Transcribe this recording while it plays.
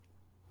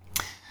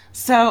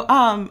So,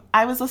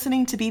 I was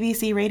listening to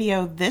BBC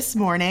Radio this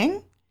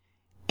morning,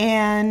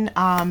 and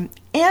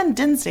Anne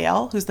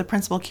Dinsdale, who's the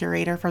principal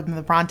curator for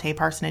the Bronte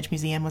Parsonage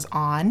Museum, was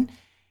on,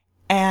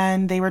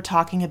 and they were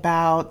talking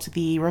about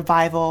the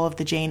revival of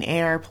the Jane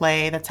Eyre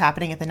play that's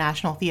happening at the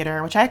National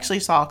Theatre, which I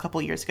actually saw a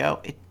couple years ago.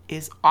 It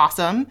is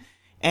awesome,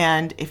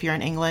 and if you're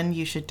in England,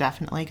 you should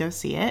definitely go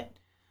see it.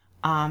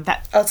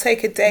 I'll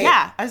take a date.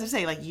 Yeah, I was gonna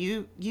say, like,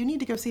 you need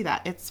to go see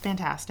that. It's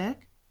fantastic.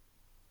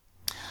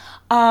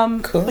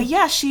 Cool. But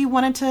yeah, she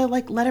wanted to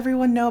let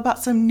everyone know about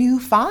some new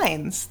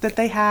finds that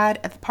they had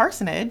at the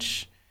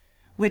parsonage,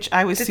 which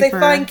I was super they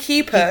find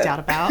Keeper? geeked out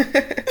about.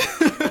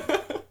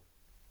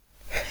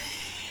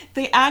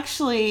 They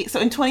actually, so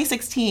in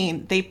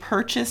 2016, they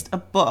purchased a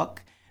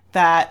book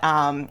that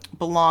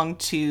belonged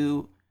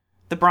to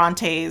the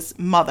Brontes'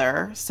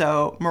 mother,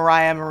 so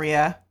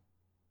Maria.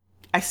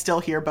 I still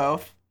hear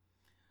both.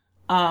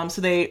 So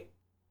they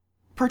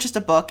purchased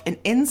a book, and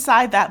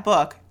inside that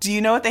book, do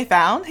you know what they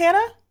found,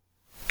 Hannah?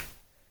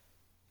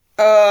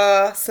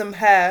 Some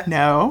hair.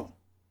 No.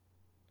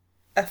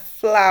 A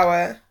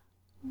flower.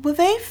 Well,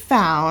 they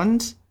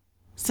found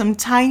some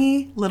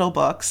tiny little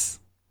books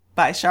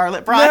by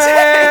Charlotte Bronte.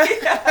 No.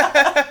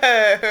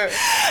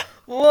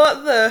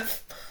 What the?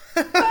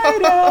 I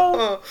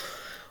know.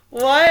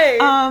 Why?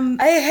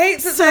 I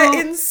hate that so-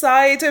 they're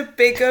inside a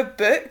bigger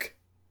book.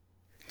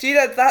 Do you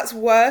know what's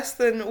worse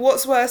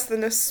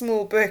than a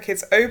small book?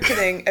 It's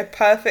opening a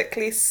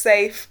perfectly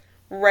safe,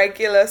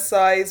 regular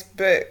size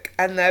book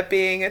and there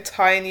being a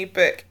tiny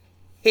book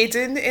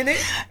hidden in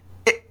it.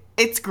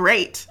 It's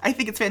great. I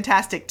think it's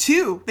fantastic.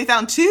 They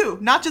found two,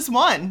 not just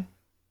one.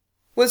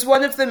 Was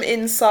one of them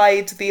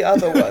inside the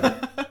other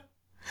one?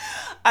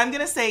 I'm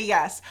going to say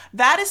yes.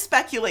 That is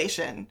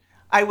speculation,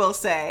 I will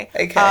say.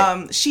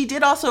 Okay. She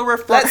did also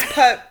refer...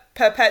 Let's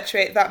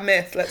perpetuate that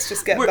myth. Let's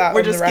just get that on the record.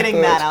 We're just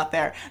getting that out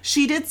there.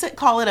 She did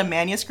call it a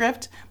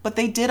manuscript, but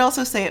they did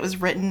also say it was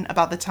written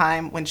about the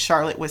time when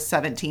Charlotte was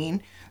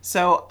 17.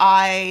 So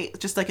I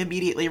just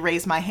immediately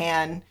raised my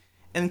hand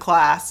in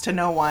class to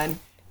no one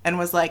and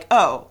was like,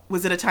 oh,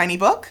 was it a tiny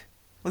book?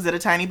 Was it a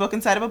tiny book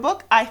inside of a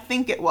book? I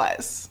think it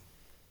was.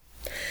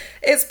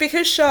 It's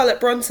because Charlotte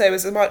Bronte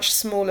was a much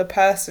smaller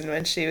person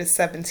when she was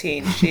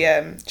 17. She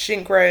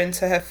didn't grow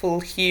into her full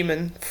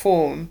human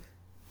form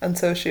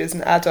until she was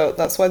an adult.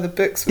 That's why the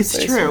books were so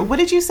It's true. small. What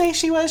did you say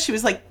she was? She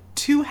was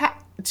two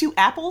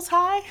apples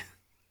high?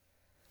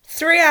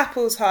 3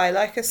 apples high,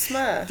 like a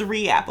Smurf.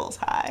 3 apples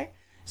high.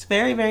 It's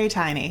very, very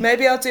tiny.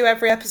 Maybe I'll do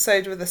every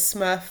episode with a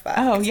Smurf fact.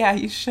 Oh, yeah,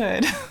 you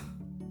should.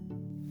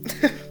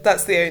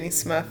 That's the only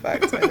Smurf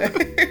fact I know.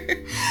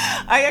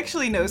 I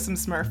actually know some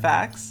Smurf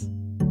facts.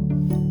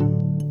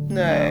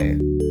 No.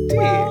 Do you?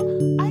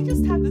 Well, I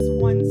just have this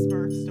one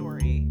Smurf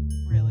story.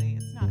 Really,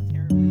 it's not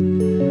terribly.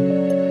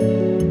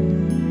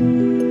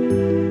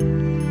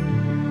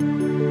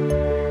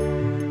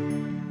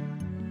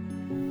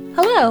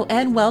 Hello,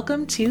 and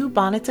welcome to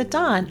Bonnets at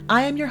Dawn.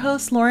 I am your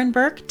host, Lauren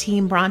Burke,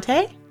 Team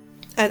Bronte.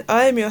 And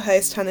I am your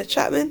host, Hannah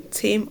Chapman,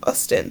 Team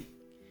Austin.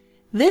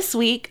 This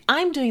week,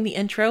 I'm doing the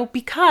intro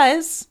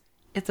because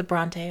it's a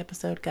Bronte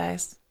episode,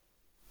 guys.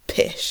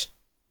 Pish.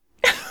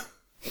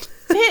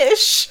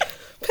 Pish!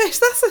 Pish,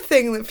 that's a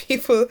thing that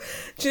people...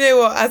 Do you know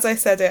what? As I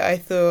said it, I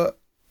thought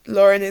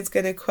Lauren is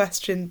going to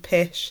question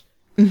pish.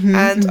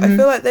 I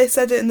feel like they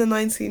said it in the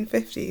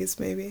 1950s,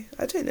 maybe.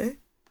 I don't know.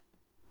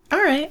 All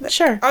right,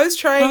 sure. I was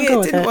trying I'll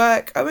it didn't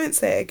work. I won't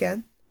say it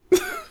again.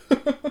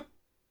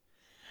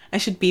 I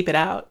should beep it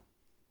out.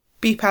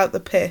 Beep out the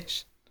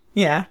pish.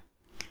 Yeah.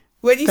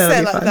 When you That'll say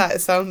it be like fun. that,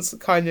 it sounds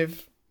kind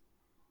of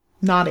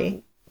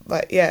Naughty.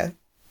 like, yeah,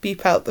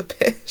 beep out the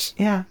pish.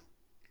 Yeah.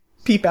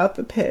 Peep out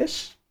the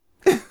pish.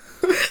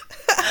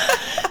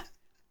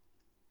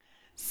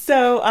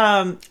 So,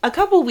 a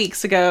couple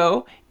weeks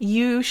ago,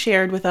 you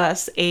shared with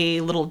us a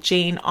little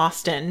Jane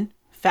Austen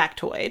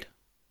factoid.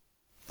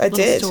 I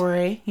did.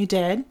 Story. You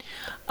did.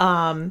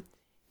 Can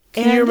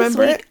you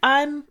remember this week,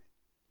 it?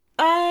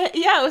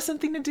 Yeah, it was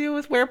something to do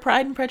with where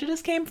Pride and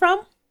Prejudice came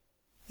from.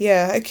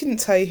 Yeah, I couldn't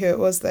tell you who it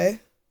was, though.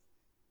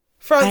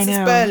 Frances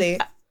know. Burley.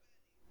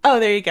 Oh,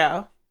 there you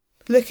go.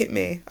 Look at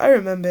me. I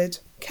remembered.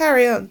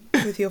 Carry on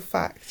with your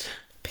fact.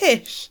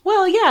 Pish.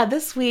 Well, yeah,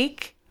 this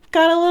week,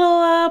 got a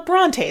little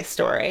Bronte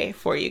story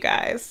for you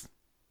guys.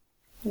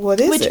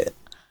 What is it?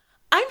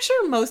 I'm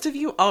sure most of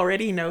you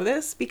already know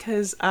this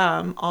because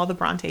all the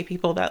Bronte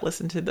people that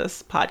listen to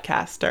this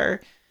podcast are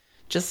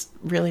just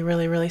really,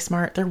 really, really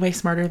smart. They're way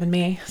smarter than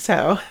me.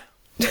 So,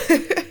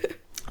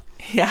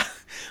 yeah.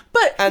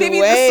 But And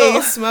maybe way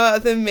smarter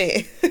than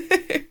me.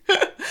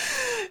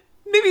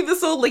 maybe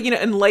this will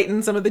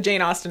enlighten some of the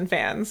Jane Austen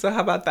fans. So how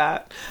about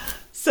that?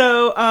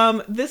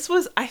 So this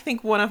was, I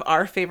think, one of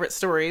our favorite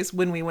stories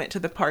when we went to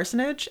the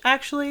parsonage,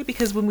 actually,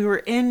 because when we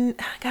were in,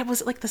 God, was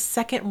it like the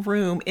second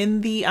room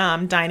in the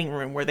dining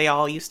room where they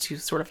all used to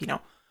sort of,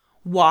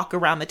 walk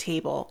around the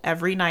table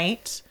every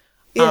night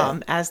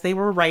as they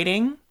were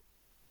writing.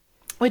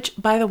 Which,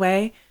 by the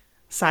way,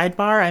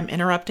 sidebar, I'm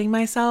interrupting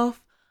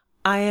myself.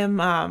 I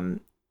am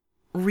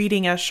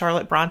reading a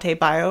Charlotte Bronte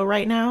bio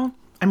right now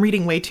I'm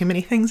reading way too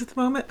many things at the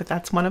moment, but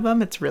that's one of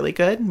them. It's really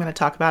good. I'm going to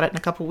talk about it in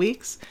a couple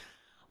weeks.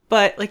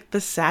 But, like, the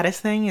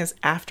saddest thing is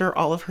after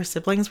all of her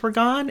siblings were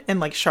gone and,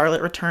 like,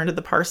 Charlotte returned to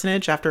the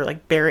parsonage after,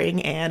 like,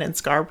 burying Anne in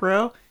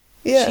Scarborough,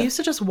 Yeah. she used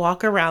to just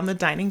walk around the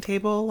dining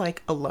table,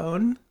 like,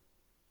 alone.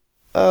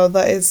 Oh,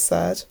 that is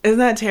sad. Isn't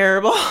that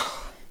terrible?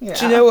 Yeah.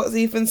 Do you know what's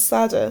even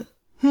sadder?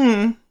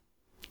 The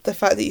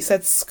fact that you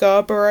said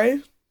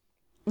Scarborough.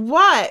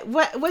 What?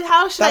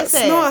 How should I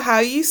say it? That's not how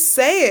you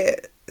say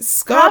it. It's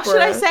Scarborough. How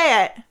should I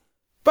say it?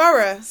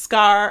 Borough.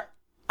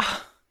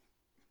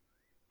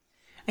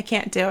 I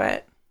can't do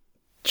it.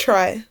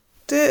 Try.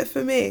 Do it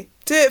for me.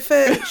 Do it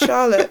for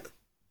Charlotte.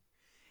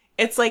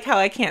 It's like how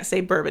I can't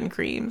say bourbon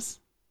creams.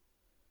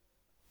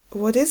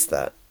 What is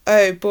that?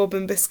 Oh,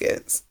 bourbon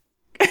biscuits.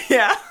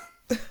 Yeah.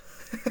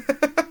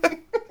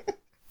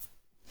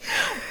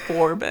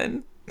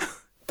 Bourbon.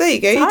 There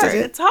you go. You did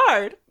it. It's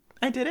hard.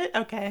 I did it?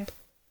 Okay.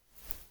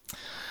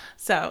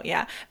 So,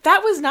 yeah.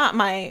 That was not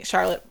my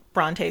Charlotte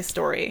Bronte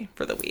story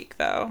for the week,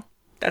 though.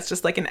 That's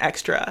just like an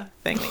extra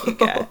thing that you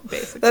get,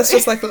 basically. That's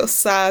just like a little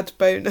sad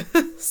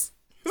bonus.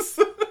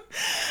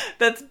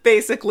 That's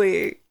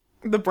basically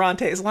the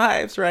Brontes'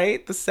 lives,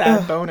 right? The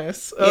sad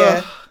bonus.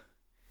 Yeah. Ugh.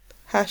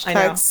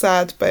 Hashtag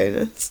sad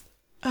bonus.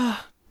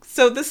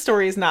 So this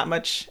story is not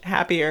much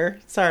happier.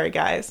 Sorry,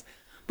 guys.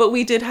 But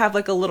we did have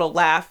like a little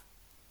laugh.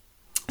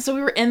 So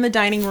we were in the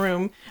dining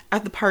room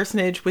at the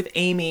parsonage with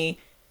Amy.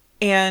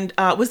 And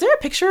was there a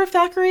picture of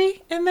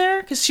Thackeray in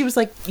there? Because she was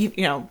like, you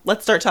know,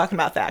 let's start talking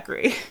about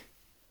Thackeray.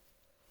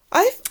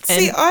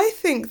 I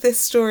think this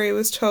story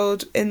was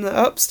told in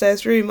the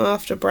upstairs room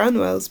after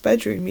Branwell's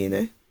bedroom, you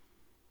know.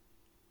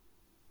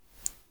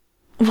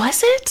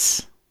 Was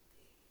it?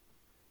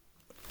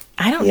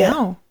 I don't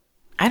know.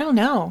 I don't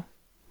know.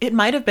 It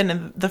might have been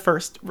in the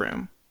first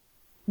room.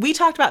 We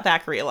talked about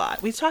Thackeray a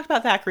lot. We talked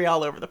about Thackeray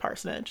all over the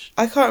parsonage.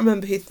 I can't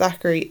remember who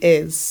Thackeray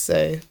is,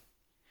 so...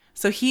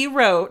 So he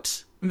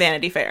wrote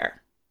Vanity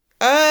Fair.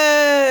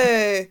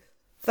 Oh!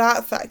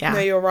 That Yeah. No,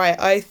 you're right.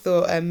 I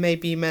thought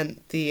maybe you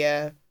meant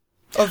the...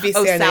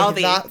 Obviously, I know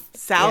Southey. that.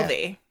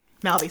 Southey. Yeah.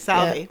 Malvy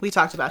Southey. Yeah. We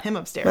talked about him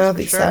upstairs.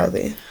 Malvy for sure.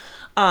 Southey.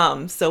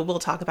 So we'll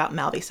talk about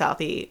Malvy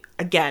Southey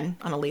again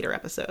on a later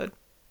episode.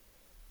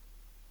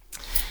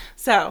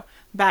 So,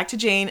 back to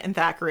Jane and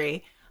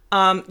Thackeray.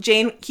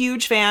 Jane,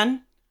 huge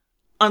fan.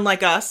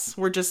 Unlike us,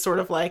 we're just sort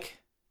of like,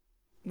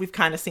 we've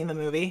kind of seen the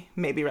movie,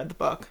 maybe read the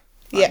book.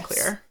 Yes.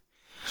 Unclear.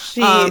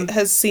 She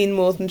has seen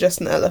more than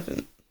just an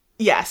elephant.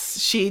 Yes,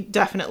 she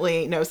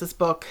definitely knows this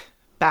book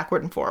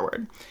backward and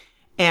forward.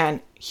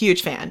 And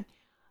huge fan.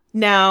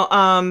 Now,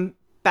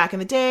 back in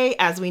the day,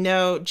 as we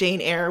know, Jane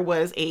Eyre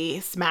was a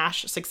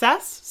smash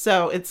success.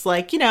 So it's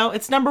like, you know,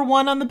 it's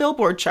 #1 on the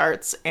Billboard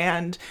charts.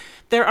 And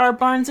there are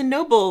Barnes &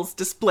 Noble's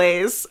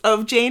displays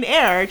of Jane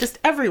Eyre just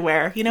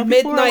everywhere. You know,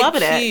 people are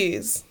loving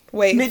queues.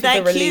 Waiting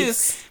Midnight for the release.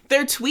 queues.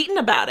 They're tweeting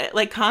about it,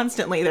 like,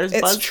 constantly. There's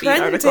It's BuzzFeed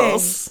trending.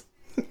 articles.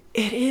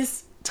 It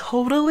is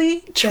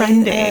totally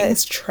trending. Jane Eyre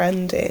is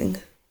trending.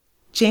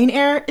 Jane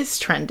Eyre is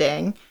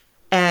trending.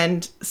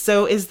 And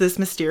so is this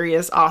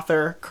mysterious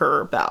author,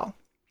 Currer Bell,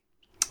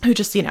 who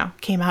just, you know,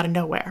 came out of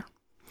nowhere.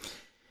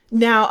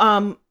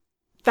 Now,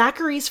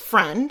 Thackeray's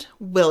friend,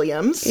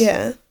 Williams.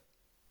 Yeah.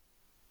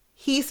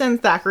 He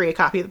sends Thackeray a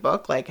copy of the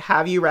book, like,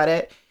 have you read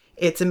it?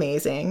 It's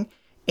amazing.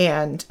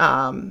 And,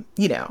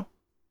 you know,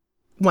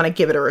 want to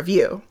give it a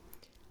review.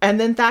 And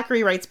then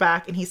Thackeray writes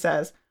back and he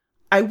says,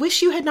 I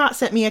wish you had not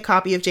sent me a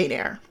copy of Jane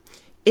Eyre.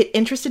 It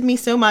interested me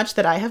so much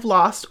that I have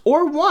lost,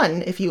 or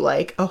won, if you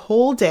like, a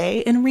whole day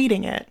in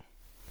reading it.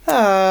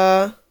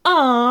 Aw,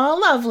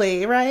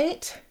 lovely,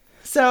 right?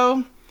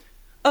 So,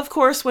 of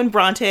course, when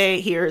Bronte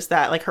hears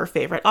that, like, her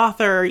favorite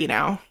author, you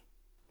know,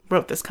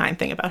 wrote this kind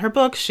thing about her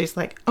book, she's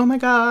like, oh my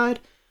god,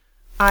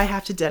 I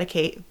have to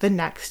dedicate the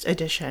next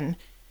edition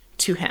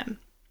to him.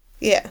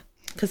 Yeah.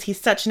 Because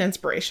he's such an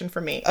inspiration for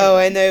me. Oh,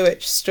 I know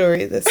which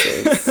story this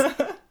is.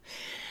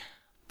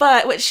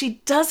 But what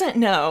she doesn't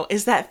know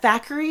is that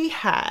Thackeray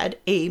had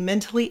a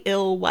mentally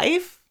ill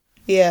wife.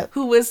 Yeah.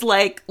 Who was,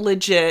 like,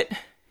 legit,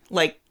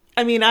 like,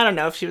 I mean, I don't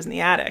know if she was in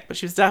the attic, but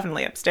she was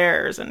definitely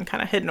upstairs and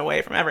kind of hidden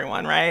away from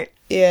everyone, right?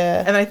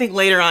 Yeah. And I think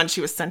later on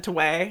she was sent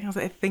away.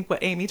 I think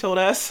what Amy told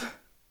us.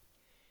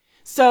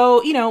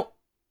 So, you know,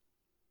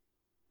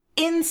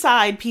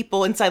 inside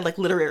like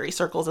literary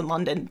circles in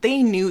London,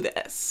 they knew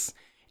this.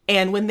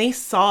 And when they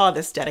saw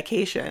this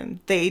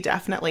dedication, they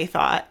definitely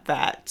thought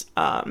that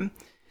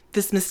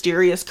this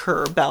mysterious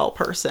Currer Bell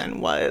person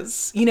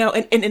was, you know,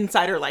 an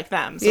insider like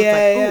them. So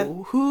it's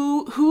like,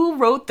 ooh, who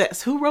wrote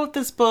this? Who wrote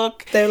this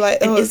book? They're like,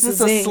 oh, is this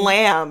a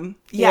slam?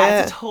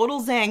 Yeah, it's a total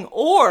zang.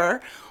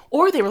 Or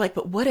they were like,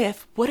 but what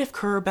if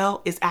Currer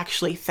Bell is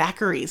actually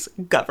Thackeray's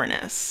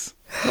governess?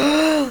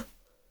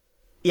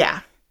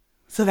 Yeah.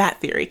 So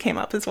that theory came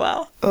up as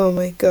well. Oh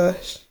my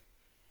gosh.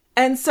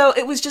 And so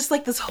it was just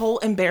like this whole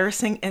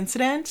embarrassing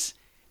incident.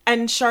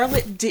 And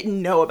Charlotte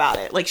didn't know about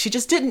it. Like,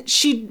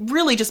 she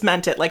really just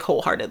meant it, like,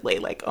 wholeheartedly.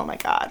 Like, oh my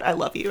god, I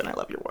love you and I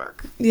love your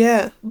work.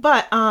 Yeah.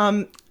 But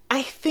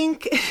I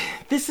think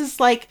this is,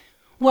 like,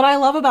 what I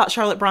love about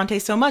Charlotte Bronte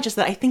so much is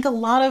that I think a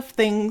lot of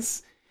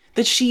things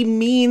that she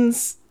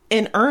means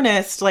in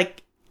earnest,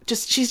 like,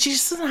 she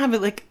just doesn't have,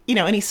 like, you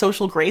know, any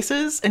social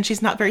graces, and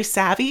she's not very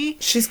savvy.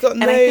 She's got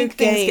no and I think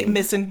game.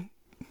 things get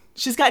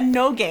she's got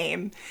no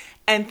game,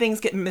 and things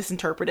get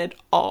misinterpreted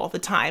all the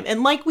time.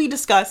 And like we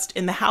discussed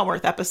in the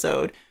Howarth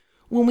episode,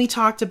 when we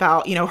talked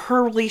about, you know,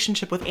 her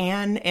relationship with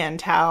Anne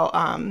and how,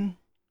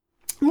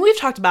 we've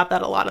talked about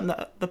that a lot on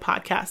the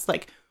podcast.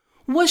 Like,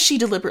 was she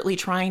deliberately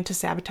trying to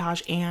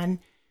sabotage Anne?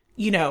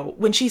 You know,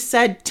 when she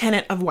said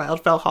Tenant of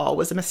Wildfell Hall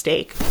was a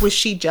mistake, was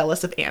she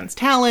jealous of Anne's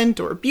talent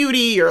or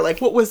beauty, or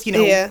like what was, you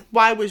know,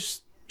 why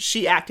was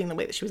she acting the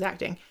way that she was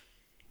acting?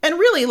 And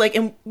really, like,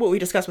 in what we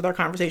discussed with our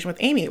conversation with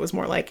Amy, it was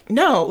more like,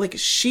 no, like,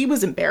 she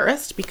was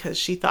embarrassed because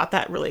she thought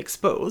that really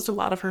exposed a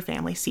lot of her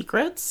family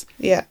secrets.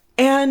 Yeah.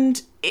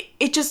 And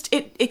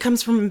it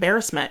comes from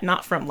embarrassment,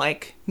 not from,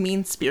 like,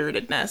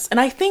 mean-spiritedness. And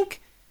I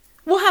think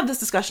we'll have this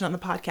discussion on the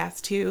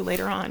podcast, too,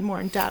 later on,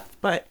 more in depth.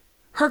 But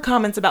her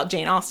comments about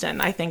Jane Austen,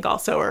 I think,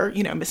 also are,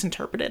 you know,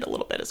 misinterpreted a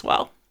little bit as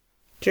well.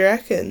 Do you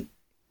reckon?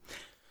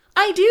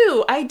 I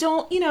do. I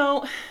don't, you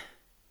know...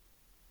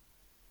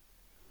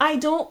 I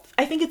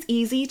think it's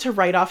easy to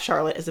write off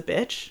Charlotte as a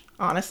bitch,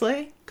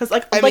 honestly. Because,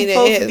 like,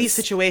 both of these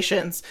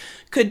situations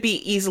could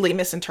be easily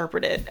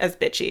misinterpreted as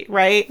bitchy,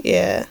 right?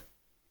 Yeah.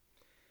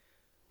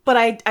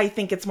 But I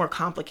think it's more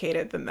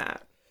complicated than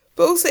that.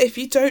 But also, if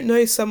you don't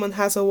know someone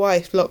has a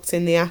wife locked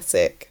in the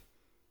attic...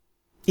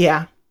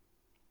 Yeah.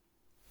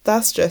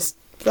 That's just,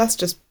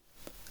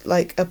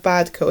 like, a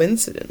bad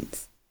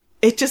coincidence.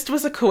 It just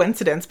was a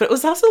coincidence, but it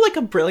was also, like,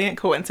 a brilliant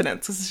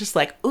coincidence. It's just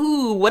like,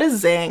 ooh, what a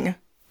zing.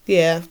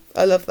 Yeah,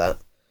 I love that.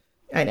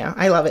 I know.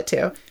 I love it,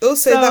 too.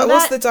 Also, that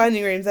was the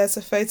dining room. There's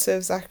a photo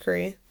of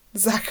Zachary.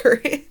 Zach,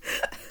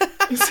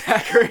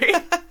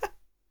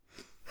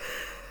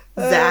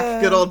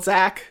 good old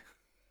Zach.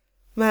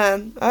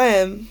 Man, I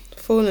am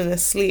falling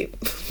asleep.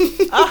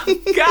 Oh,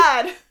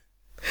 God.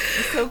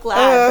 I'm so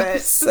glad that the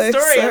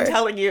story I'm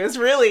telling you is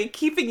really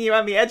keeping you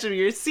on the edge of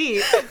your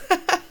seat.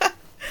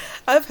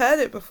 I've heard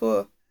it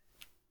before.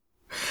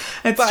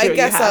 But I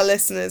guess our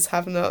listeners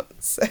have not,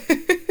 so...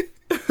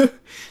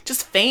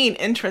 Just feign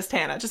interest,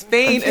 Hannah. Just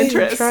feign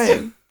interest.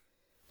 Trying.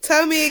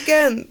 Tell me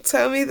again.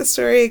 Tell me the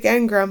story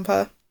again,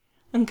 Grandpa.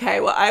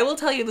 Okay, well, I will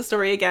tell you the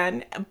story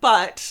again,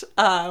 but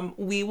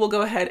we will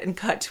go ahead and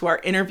cut to our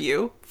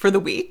interview for the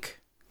week.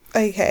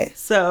 Okay.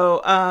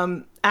 So,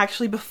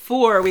 actually,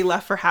 before we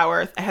left for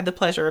Haworth, I had the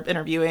pleasure of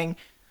interviewing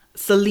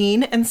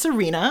Celine and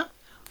Serena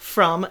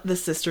from the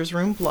Sisters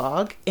Room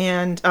blog,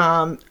 and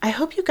I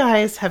hope you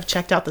guys have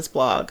checked out this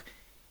blog.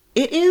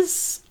 It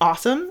is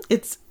awesome.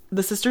 It's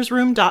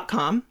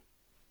thesistersroom.com.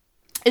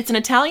 It's in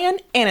Italian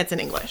and it's in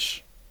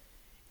English.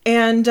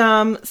 And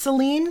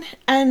Celine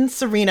and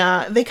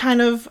Serena, they kind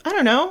of, I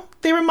don't know,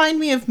 they remind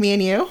me of me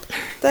and you.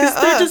 They're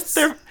us.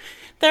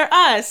 They're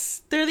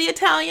us. They're the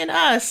Italian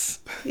us.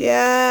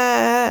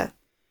 Yeah.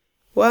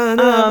 One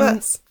of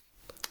us.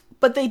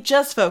 But they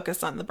just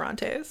focus on the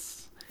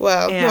Brontes.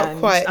 Well, not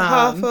quite.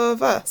 Half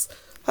of us.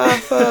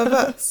 Half of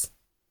us.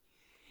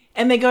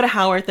 And they go to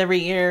Haworth every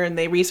year and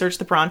they research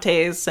the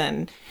Brontes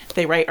and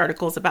they write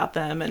articles about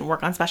them and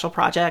work on special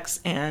projects.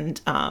 And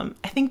I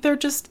think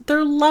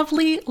they're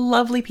lovely,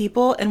 lovely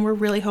people. And we're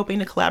really hoping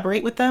to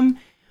collaborate with them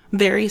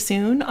very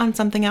soon on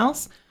something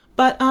else.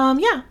 But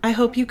yeah, I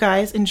hope you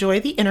guys enjoy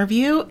the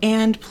interview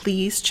and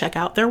please check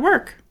out their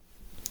work.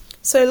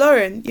 So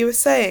Lauren, you were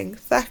saying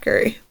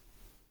Thackeray.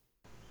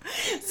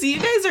 So you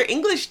guys are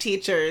English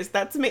teachers.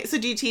 That's amazing. So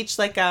do you teach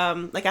like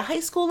a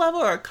high school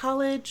level or a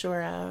college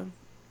or a...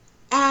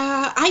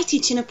 I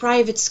teach in a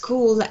private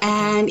school,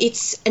 and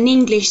it's an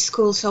English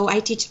school, so I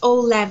teach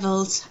all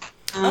levels.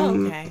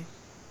 Okay.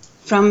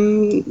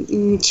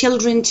 From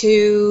children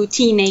to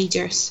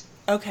teenagers.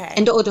 Okay.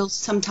 And adults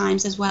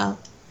sometimes as well.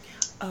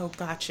 Oh,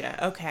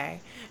 gotcha. Okay.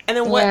 And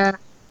then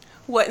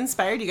what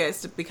inspired you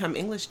guys to become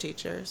English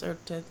teachers or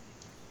to...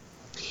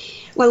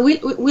 Well, we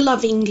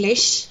love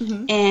English,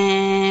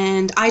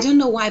 and I don't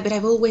know why, but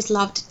I've always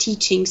loved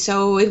teaching,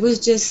 so it was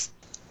just...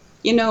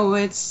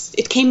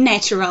 it came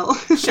natural.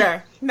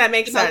 Sure, that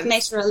makes sense.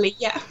 Naturally,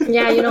 yeah.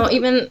 Yeah,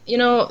 even,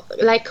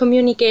 like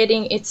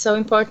communicating, it's so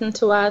important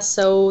to us.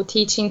 So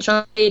teaching,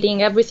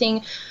 translating,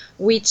 everything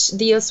which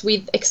deals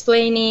with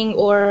explaining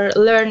or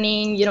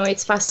learning,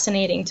 it's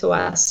fascinating to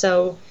us.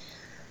 So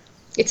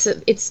it's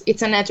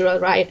a natural,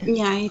 right?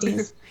 Yeah, it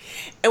is.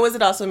 And was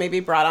it also maybe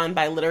brought on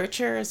by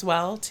literature as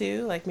well,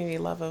 too? Like maybe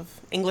love of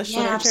English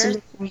literature?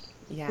 Absolutely.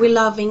 Yeah. We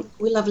love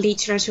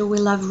literature. We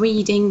love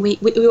reading.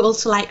 We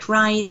also like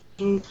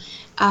writing.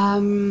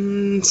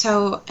 And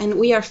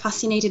we are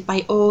fascinated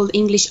by all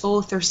English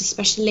authors,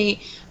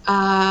 especially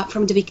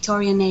from the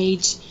Victorian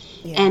age,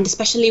 and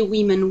especially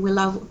women. We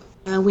love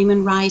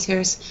women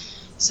writers.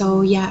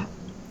 So yeah.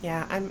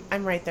 Yeah,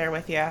 I'm right there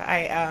with you.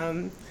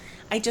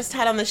 I just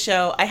had on the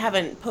show. I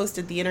haven't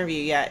posted the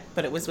interview yet,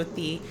 but it was with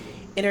the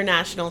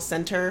International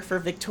Center for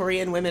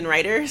Victorian Women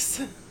Writers.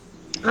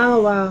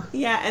 Oh, wow.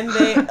 Yeah, and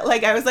they,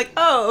 I was like,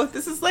 oh,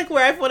 this is like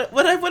where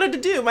what I've wanted to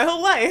do my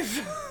whole life.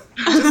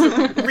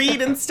 Just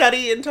read and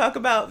study and talk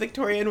about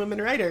Victorian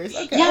women writers.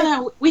 Okay. Yeah,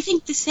 no, we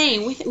think the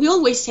same. We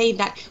always say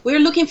that we're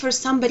looking for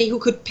somebody who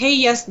could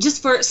pay us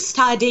just for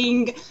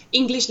studying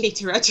English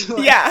literature.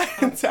 Yeah,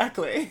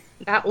 exactly.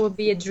 That would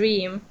be a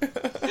dream.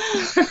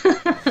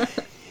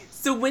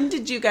 So when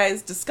did you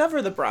guys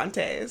discover the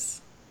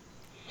Brontes?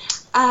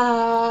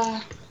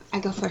 I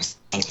go first.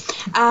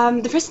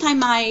 The first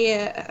time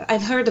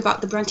I've heard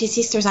about the Bronte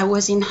sisters, I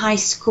was in high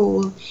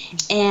school,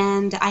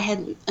 and I had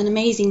an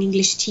amazing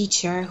English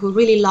teacher who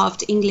really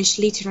loved English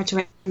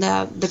literature,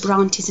 the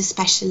Brontes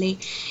especially.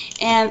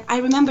 And I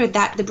remember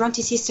that the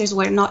Bronte sisters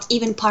were not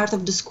even part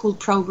of the school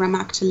program,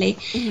 actually.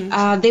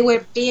 Mm-hmm. They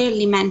were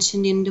barely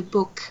mentioned in the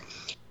book.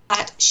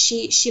 But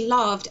she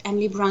loved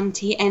Emily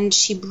Bronte, and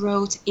she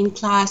brought in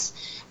class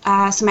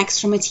some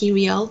extra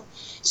material.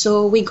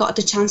 So we got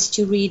the chance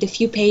to read a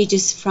few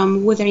pages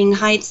from Wuthering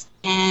Heights,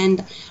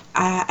 and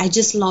I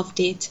just loved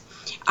it.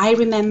 I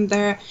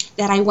remember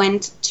that I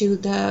went to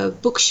the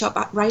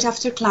bookshop right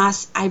after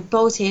class, I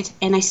bought it,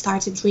 and I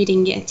started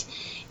reading it.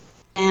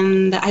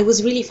 And I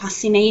was really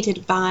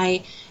fascinated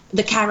by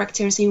the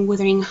characters in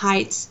Wuthering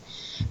Heights,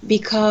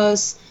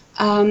 because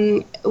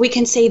we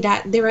can say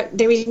that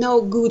there is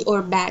no good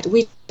or bad.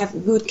 We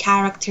have good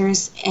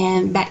characters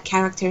and bad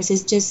characters.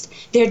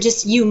 They're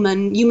just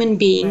human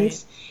beings.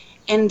 Right.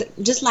 And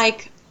just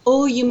like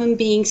all human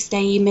beings,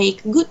 they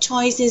make good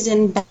choices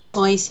and bad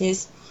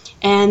choices,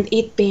 and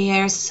it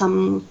bears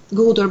some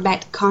good or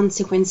bad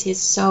consequences.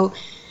 So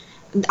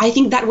I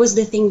think that was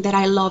the thing that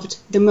I loved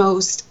the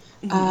most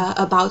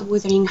about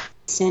Wuthering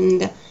Heights,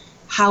 and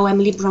how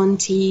Emily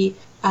Bronte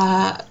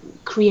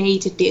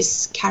created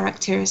these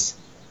characters.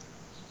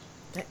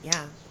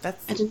 Yeah,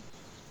 that's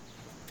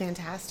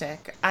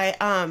fantastic.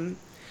 I'm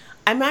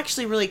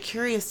actually really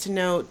curious to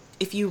know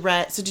if you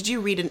read. So did you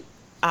read an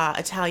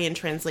Italian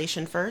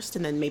translation first,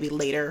 and then maybe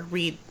later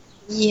read?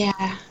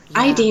 Yeah,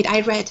 I did.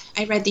 I read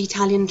the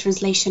Italian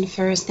translation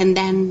first, and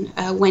then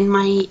when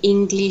my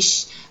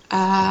English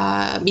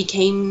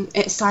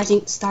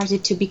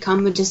started to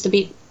become just a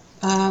bit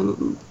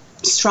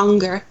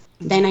stronger,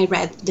 then I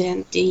read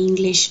the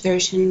English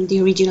version,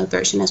 the original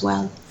version as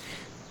well.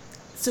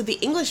 So the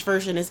English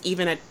version is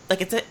even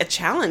it's a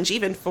challenge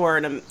even for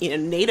a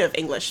native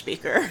English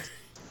speaker.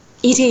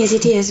 It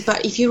is.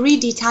 But if you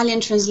read the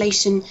Italian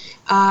translation,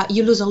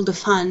 you lose all the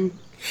fun.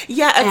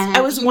 Yeah,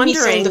 I was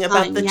wondering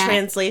about the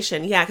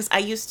translation. Yeah, because I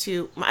used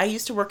to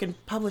work in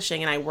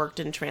publishing, and I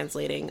worked in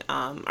translating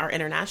our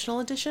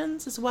international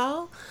editions as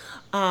well.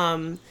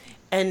 And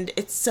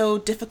it's so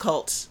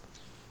difficult.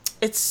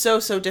 It's so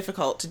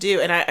difficult to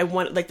do, and I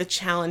want the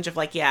challenge of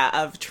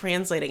of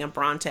translating a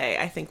Bronte.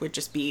 I think would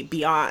just be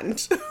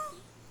beyond.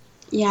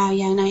 Yeah,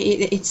 no,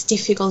 it's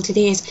difficult. It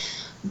is,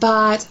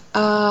 but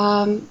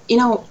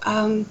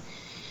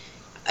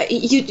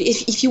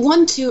if you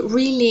want to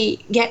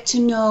really get to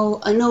know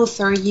an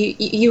author,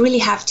 you really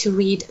have to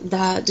read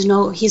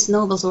his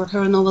novels or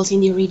her novels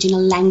in the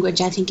original language.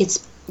 I think it's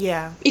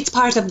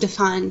part of the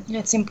fun.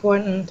 It's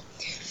important.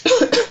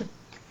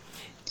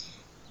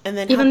 And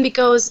then even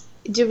because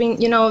during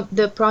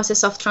the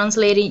process of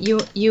translating,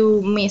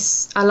 you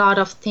miss a lot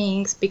of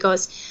things,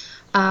 because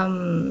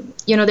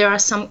there are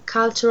some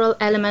cultural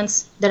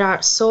elements that are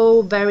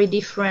so very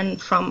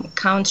different from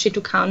country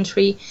to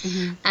country,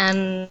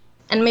 and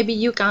maybe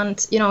you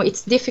can't,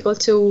 it's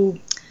difficult to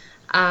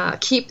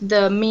keep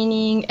the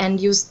meaning and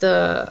use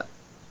the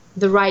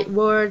right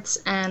words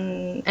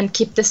and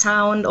keep the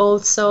sound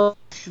also.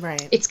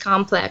 Right. It's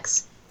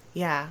complex.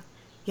 Yeah.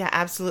 Yeah,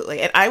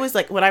 absolutely. And I was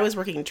when I was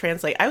working in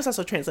Translate, I was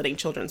also translating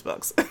children's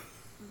books.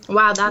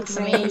 Wow, that's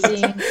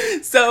amazing.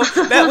 So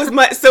that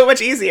was so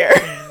much easier.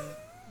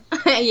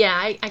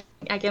 Yeah,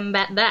 I can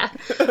bet that.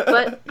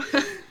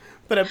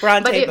 But a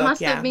Bronte but it book,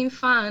 must have been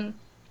fun.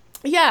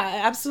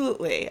 Yeah,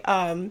 absolutely.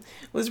 It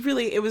was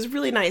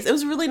really nice. It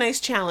was a really nice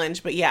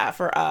challenge. But yeah,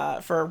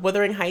 for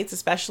Wuthering Heights,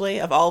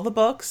 especially of all the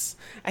books,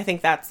 I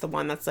think that's the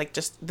one that's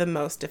just the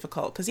most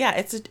difficult. Because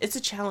it's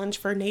a challenge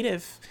for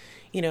native,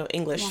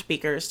 English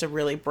speakers to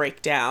really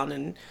break down.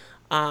 And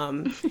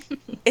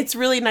it's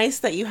really nice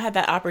that you had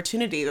that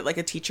opportunity, that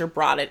a teacher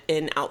brought it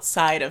in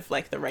outside of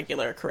the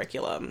regular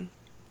curriculum.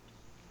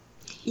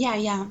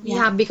 Yeah,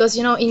 because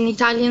in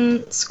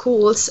Italian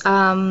schools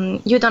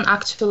you don't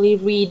actually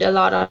read a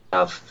lot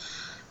of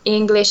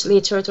English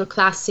literature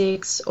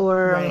classics,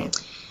 or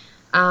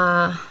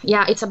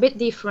it's a bit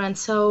different.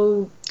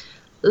 So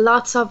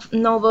lots of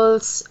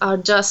novels are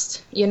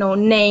just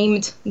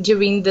named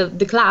during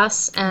the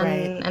class,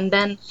 and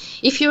then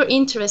if you're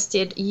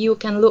interested, you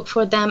can look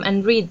for them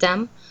and read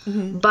them,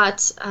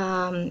 but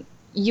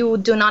you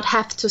do not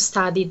have to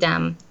study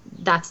them.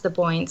 That's the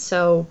point.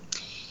 So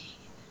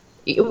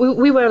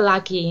we were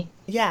lucky.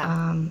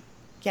 Yeah.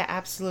 Yeah,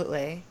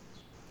 absolutely.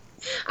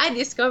 I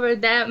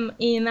discovered them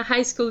in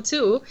high school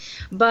too,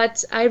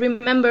 but I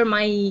remember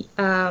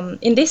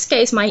in this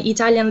case, my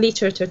Italian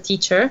literature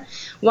teacher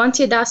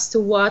wanted us to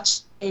watch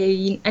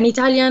an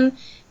Italian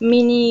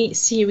mini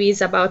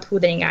series about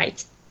Wuthering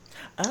Heights.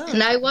 Oh.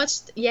 And I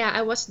watched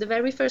the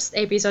very first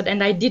episode,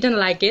 and I didn't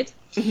like it,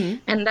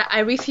 and I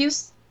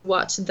refused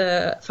watch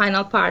the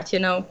final part, you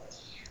know.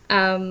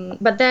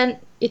 But then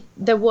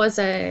there was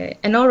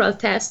an oral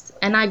test,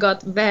 and I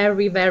got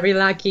very, very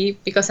lucky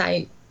because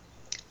I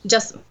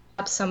just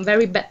up some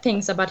very bad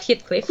things about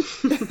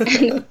Heathcliff,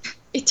 and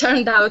it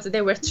turned out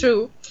they were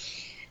true.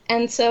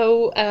 And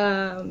so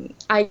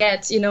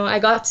I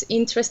got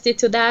interested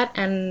to that,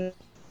 and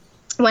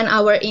when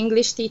our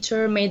English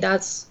teacher made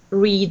us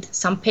read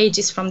some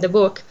pages from the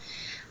book,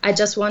 I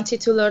just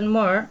wanted to learn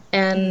more,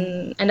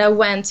 and I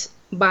went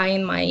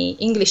buying my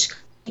English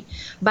copy,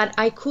 but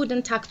I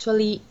couldn't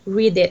actually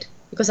read it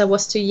because I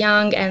was too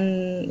young,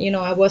 and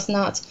I was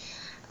not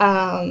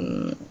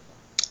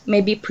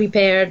maybe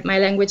prepared. My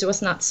language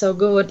was not so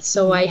good,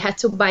 so I had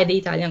to buy the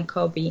Italian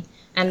copy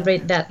and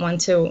read that one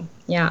too.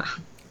 Yeah.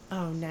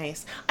 Oh,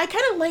 nice. I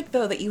kind of like,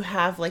 though, that you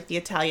have, like, the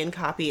Italian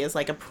copy as,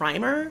 like, a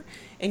primer,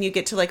 and you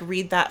get to, like,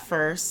 read that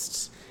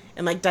first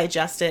and, like,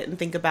 digest it and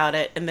think about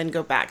it, and then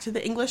go back to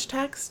the English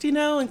text,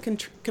 and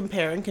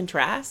compare and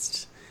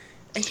contrast.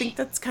 I think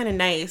that's kind of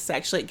nice,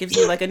 actually. It gives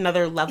you, like,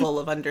 another level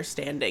of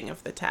understanding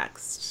of the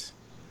text.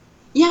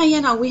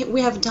 Yeah, no,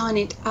 we have done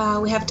it.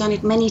 We have done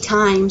it many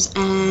times,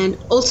 and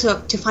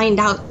also to find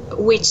out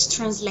which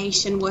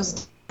translation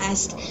was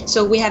best.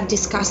 So we have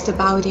discussed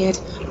about it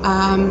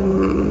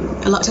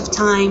a lot of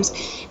times,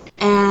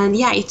 and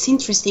yeah, it's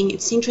interesting.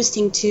 It's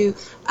interesting to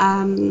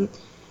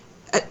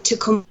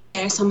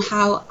compare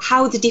somehow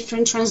how the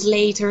different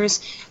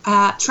translators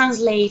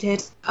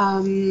translated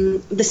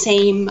the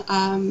same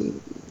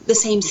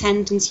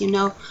sentence.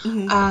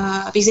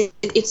 Because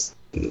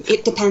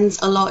it depends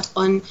a lot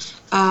on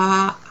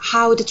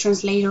how the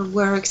translator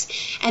works,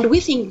 and we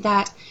think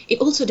that it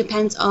also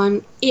depends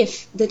on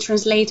if the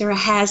translator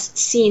has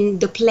seen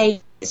the plays,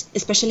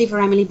 especially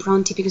for Emily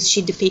Bronte, because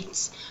she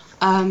depicts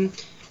an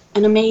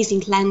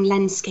amazing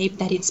landscape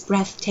that it's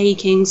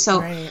breathtaking.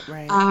 So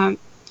right.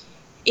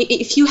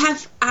 If you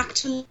have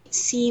actually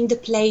seen the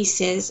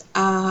places,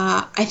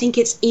 I think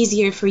it's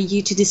easier for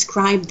you to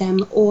describe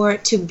them or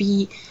to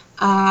be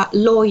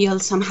loyal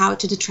somehow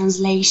to the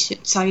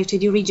to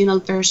the original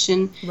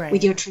version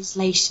with your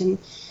translation.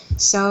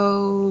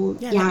 So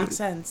yeah, that makes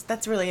sense.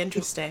 That's really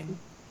interesting.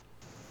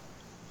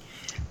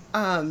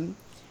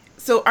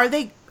 So are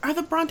the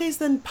Brontes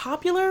then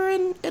popular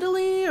in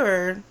Italy,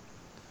 or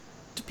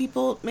do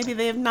people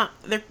they're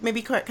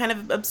maybe kind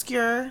of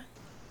obscure?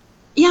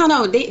 Yeah,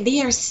 no,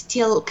 they are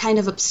still kind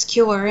of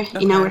obscure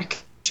in our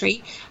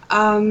country.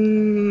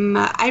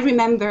 I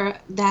remember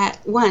that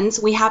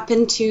once we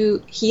happened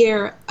to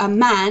hear a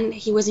man.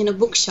 He was in a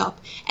bookshop,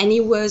 and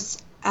he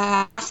was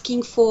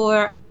asking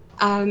for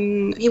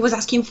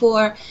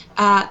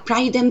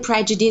Pride and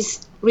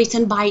Prejudice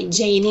written by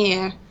Jane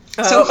Eyre.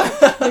 So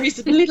there is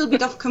a little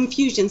bit of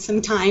confusion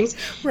sometimes,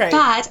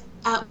 but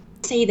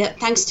say that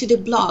thanks to the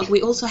blog,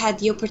 we also had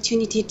the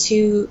opportunity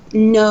to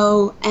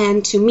know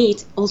and to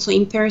meet also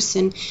in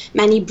person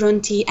many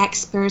Bronte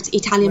experts,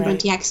 Italian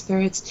Bronte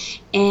experts,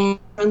 and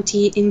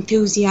Bronte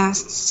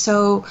enthusiasts.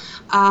 So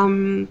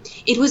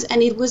it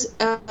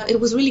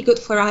was really good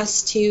for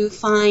us to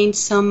find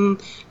some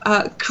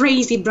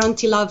crazy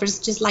Bronte lovers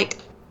just like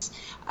us.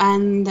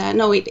 And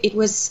it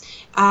was.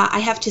 I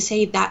have to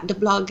say that the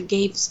blog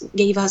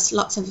gave us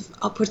lots of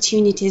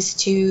opportunities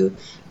to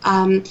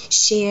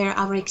share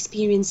our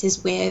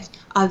experiences with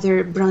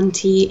other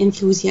Bronte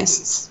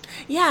enthusiasts.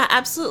 Yeah,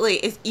 absolutely.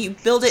 If you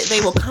build it,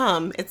 they will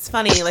come. It's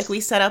funny. Like, we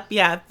set up,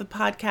 the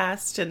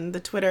podcast and the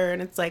Twitter,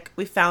 and it's like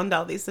we found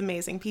all these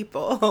amazing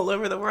people all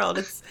over the world.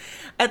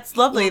 It's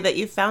lovely that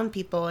you found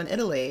people in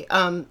Italy.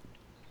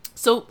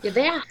 So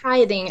they are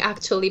hiding,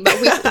 actually, but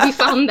we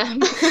found them.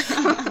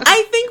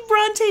 I think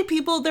Bronte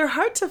people, they're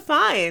hard to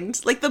find.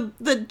 Like,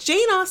 the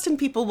Jane Austen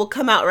people will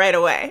come out right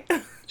away.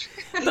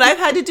 But I've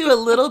had to do a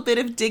little bit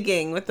of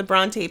digging with the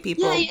Bronte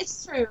people. Yeah,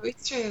 it's true.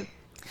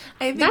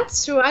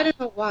 That's true. I don't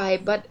know why,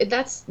 but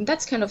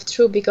that's kind of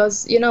true,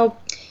 because,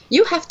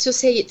 you have to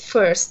say it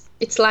first.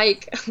 It's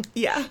like,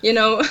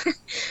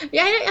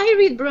 I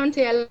read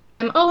Bronte,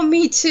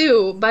 me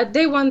too, but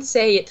they won't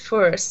say it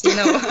first,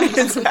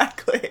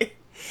 Exactly.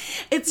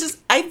 It's just,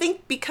 I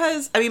think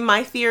because,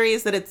 my theory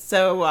is that it's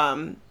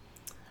so,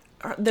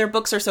 their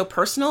books are so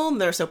personal,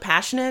 and they're so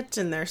passionate,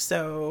 and they're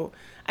so,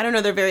 I don't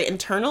know, they're very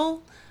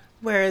internal,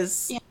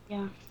 whereas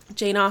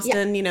Jane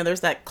Austen,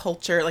 there's that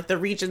culture, like the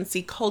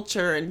Regency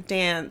culture and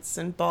dance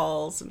and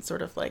balls and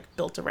sort of like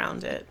built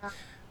around it.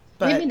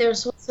 But maybe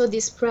there's also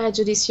this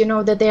prejudice,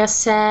 that they are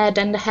sad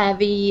and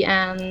heavy,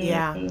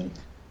 and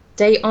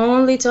they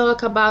only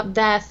talk about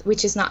death,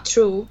 which is not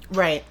true.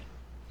 Right.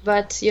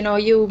 But,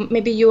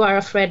 you are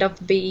afraid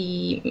of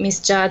being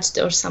misjudged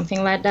or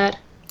something like that.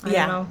 I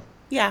don't know.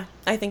 Yeah,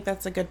 I think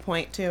that's a good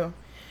point, too.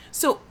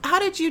 So, how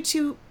did you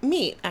two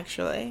meet,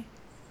 actually?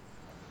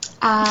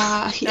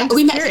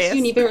 We met at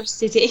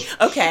university.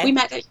 Okay. We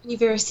met at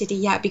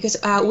university, because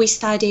we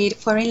studied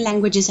foreign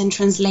languages and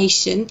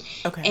translation.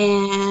 Okay.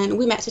 And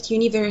we met at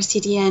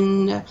university,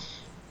 and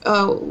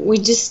we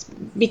just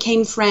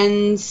became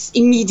friends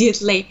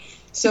immediately.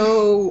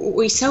 So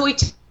we saw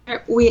each other,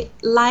 we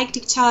liked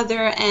each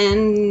other,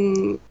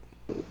 and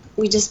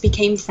we just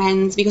became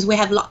friends because we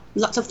had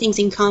lots of things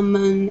in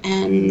common,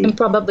 And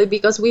probably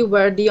because we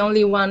were the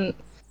only one,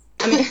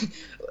 I mean,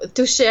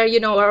 to share,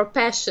 our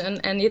passion,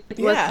 and it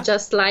was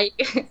just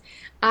like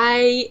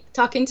I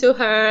talking to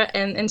her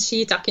and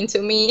she talking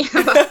to me.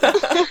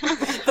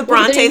 The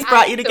Brontes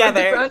brought you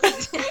together.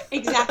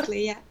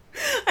 Exactly, yeah.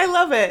 I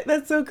love it.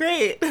 That's so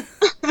great.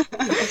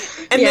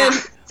 And then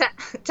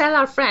tell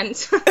our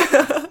friends.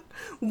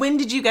 When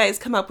did you guys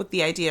come up with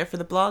the idea for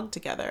the blog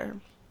together?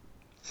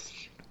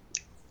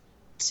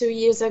 2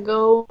 years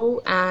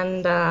ago,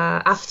 and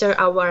after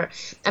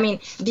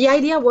the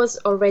idea was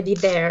already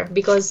there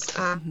because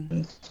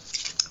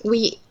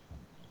we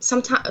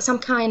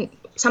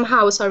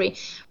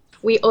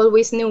we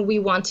always knew we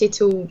wanted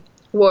to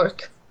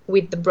work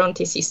with the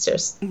Bronte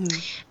sisters.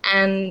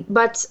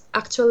 But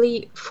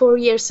actually 4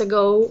 years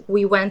ago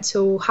we went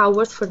to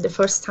Haworth for the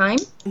first time,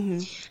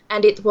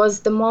 and it was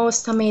the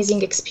most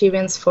amazing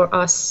experience for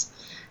us.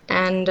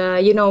 And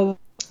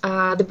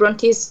the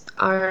Brontes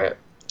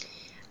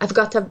I've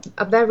got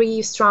a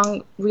very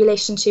strong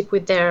relationship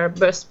with their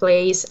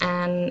birthplace,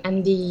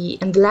 and the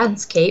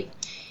landscape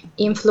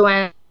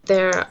influenced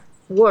their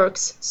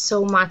works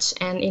so much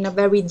and in a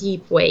very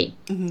deep way.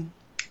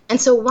 And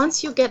so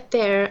once you get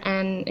there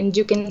and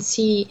you can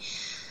see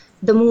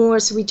the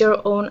moors with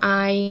your own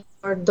eye,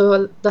 or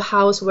the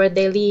house where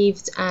they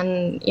lived,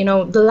 and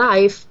the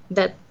life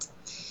that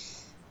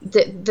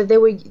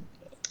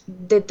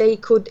they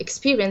could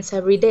experience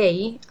every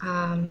day,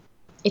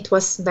 it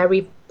was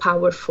very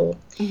powerful.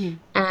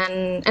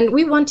 And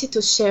we wanted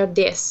to share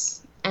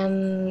this,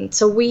 and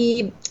so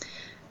we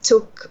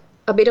took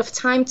a bit of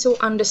time to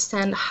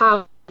understand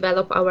how to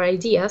develop our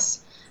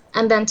ideas.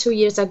 And then 2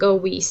 years ago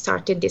we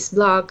started this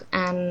blog,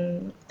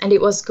 and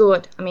it was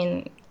good. I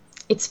mean,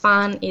 it's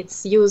fun,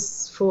 it's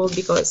useful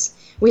because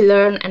we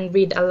learn and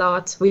read a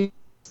lot with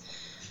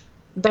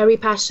very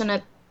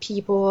passionate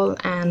people,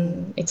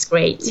 and it's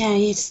great. Yeah,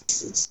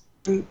 it's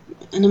an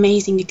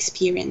amazing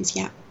experience,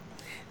 yeah.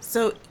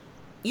 So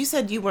you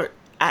said you were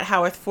at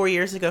Haworth 4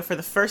 years ago for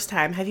the first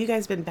time. Have you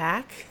guys been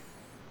back?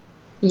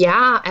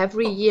 Yeah,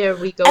 every year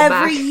we go back.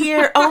 Every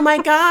year? Oh my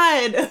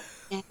God.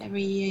 Yeah,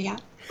 every year, yeah.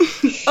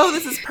 Oh,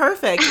 this is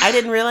perfect. I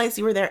didn't realize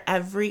you were there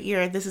every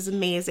year. This is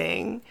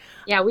amazing.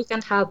 Yeah, we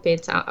can't help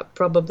it,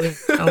 probably.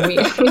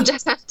 We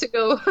just have to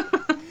go.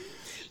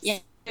 Yeah,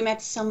 we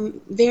met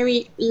some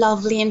very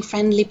lovely and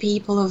friendly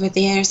people over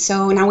there.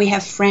 So now we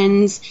have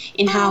friends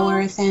in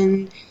Haworth,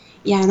 and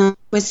yeah, no,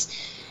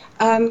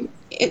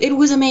 it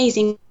was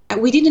amazing.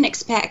 We didn't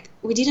expect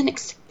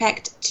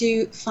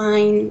to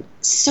find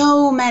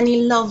so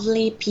many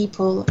lovely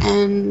people,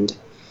 and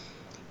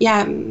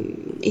yeah,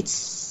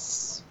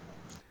 it's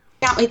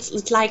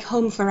like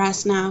home for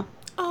us now.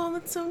 Oh,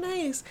 that's so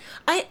nice.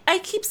 I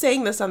keep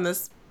saying this on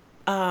this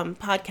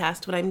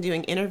podcast when I'm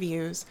doing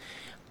interviews.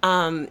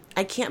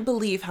 I can't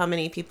believe how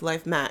many people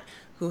I've met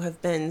who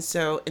have been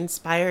so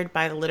inspired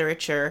by the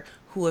literature,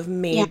 who have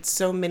made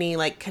so many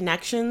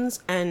connections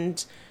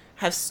and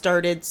have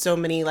started so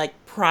many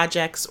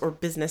projects or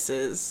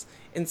businesses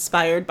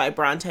inspired by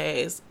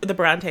the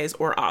Brontes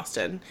or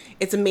Austen.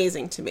 It's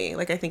amazing to me.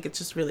 I think it's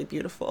just really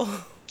beautiful.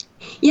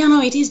 Yeah,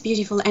 no, it is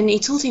beautiful, and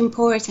it's also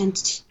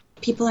important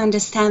people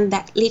understand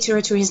that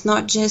literature is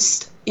not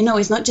just,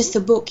 it's not just a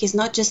book, it's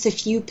not just a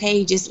few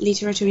pages.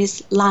 Literature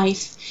is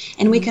life,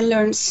 and we can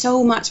learn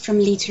so much from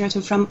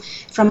literature,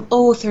 from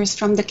authors,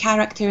 from the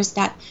characters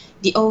that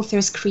the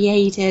authors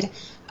created.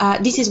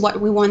 This is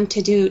what we want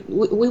to do.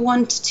 We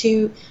want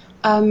to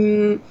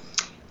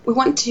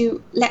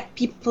let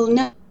people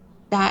know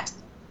that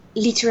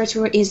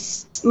literature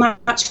is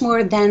much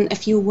more than a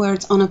few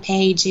words on a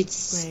page.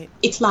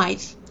 It's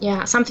life.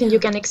 Yeah, something you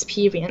can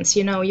experience.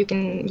 You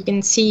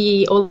can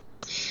see all,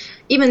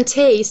 even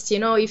taste.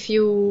 If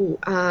you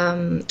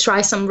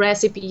try some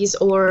recipes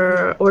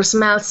or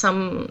smell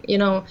some,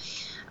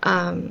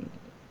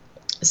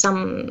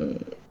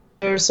 some,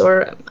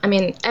 or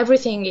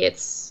everything.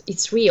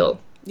 It's real.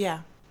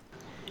 Yeah.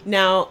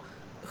 Now,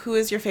 who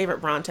is your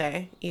favorite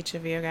Bronte? Each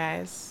of you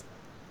guys,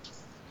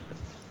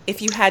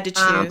 if you had to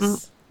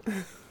choose.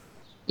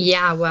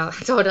 Yeah, well,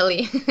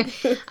 totally.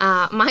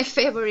 My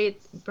favorite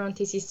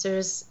Bronte sister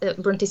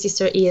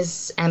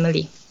is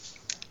Emily.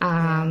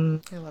 I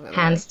love Emily.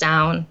 Hands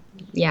down.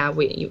 Yeah,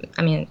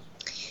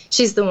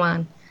 she's the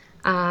one.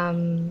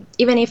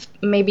 Even if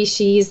maybe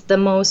she's the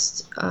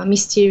most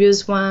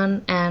mysterious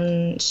one,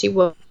 and she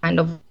was kind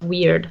of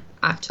weird,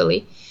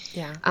 actually.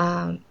 Yeah.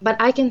 But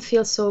I can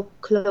feel so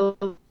close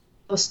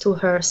to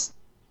her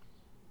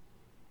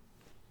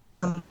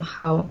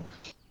somehow,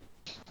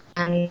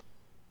 and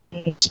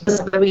she was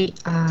a very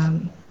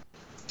I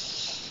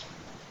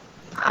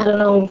don't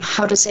know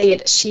how to say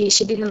it. She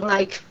didn't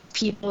like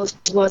people.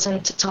 She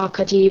wasn't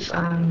talkative.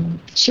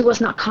 She was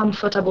not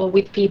comfortable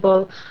with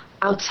people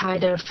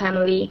outside her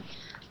family.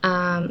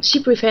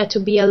 She preferred to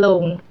be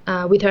alone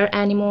with her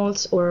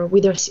animals or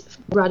with her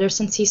brothers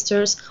and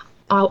sisters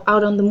out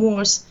on the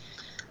moors,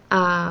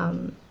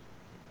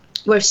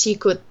 where she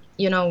could,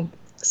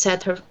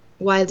 set her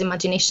wild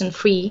imagination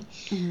free.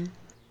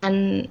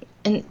 And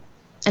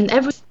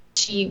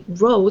she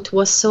wrote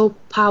was so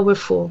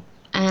powerful,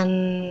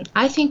 and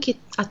I think it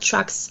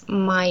attracts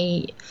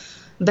my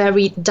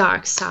very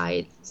dark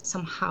side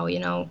somehow, you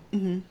know.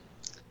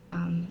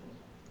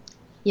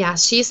 Yeah,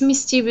 she's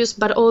mysterious,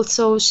 but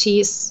also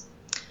she's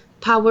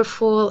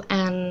powerful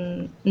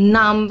and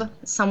numb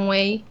some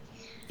way.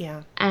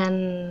 Yeah.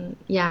 And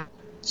yeah,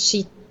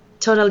 she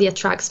totally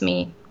attracts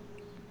me.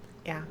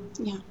 Yeah.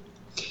 Yeah.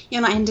 You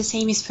know, and the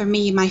same is for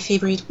me. My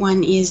favorite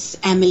one is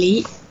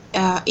Emily,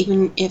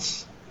 even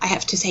if I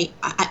have to say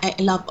I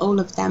love all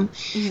of them.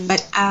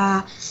 But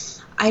I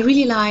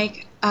really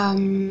like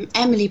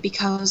Emily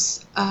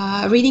because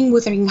reading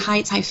Wuthering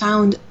Heights, I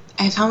found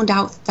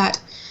out that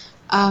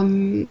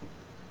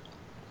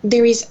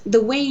there is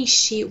the way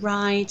she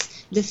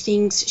writes, the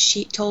things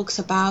she talks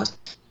about.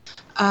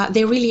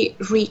 They really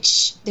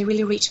reach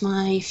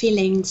my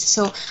feelings.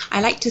 So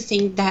I like to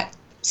think that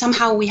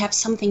somehow we have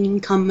something in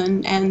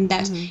common, and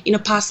that in a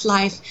past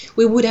life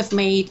we would have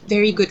made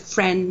very good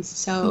friends.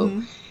 So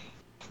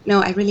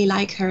no, I really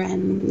like her,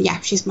 and yeah,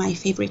 she's my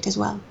favorite as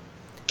well.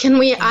 Can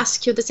we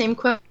ask you the same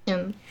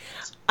question?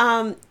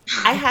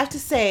 I have to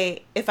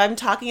say, if I'm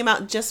talking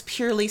about just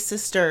purely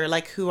sister,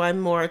 like who I'm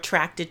more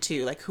attracted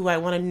to, like who I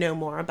want to know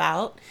more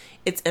about,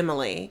 it's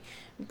Emily,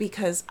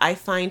 because I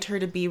find her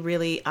to be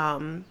really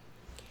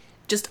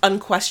just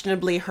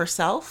unquestionably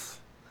herself.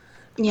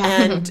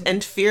 Yeah.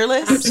 and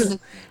fearless. Absolutely.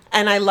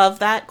 And I love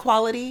that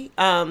quality.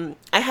 I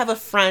have a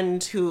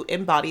friend who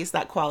embodies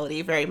that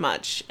quality very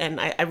much,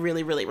 and I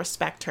really, really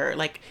respect her.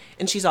 Like,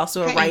 and she's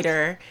also a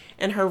writer,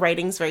 and her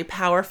writing's very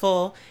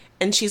powerful,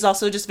 and she's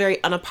also just very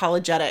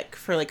unapologetic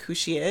for like who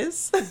she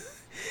is.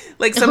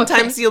 Like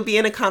sometimes you'll be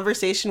in a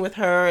conversation with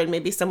her, and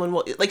maybe someone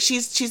will like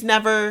she's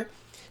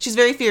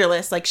very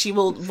fearless. Like she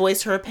will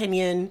voice her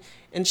opinion,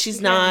 and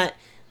she's not,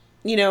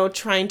 you know,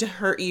 trying to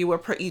hurt you or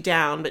put you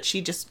down, but she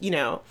just, you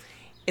know,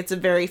 it's a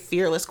very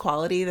fearless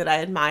quality that I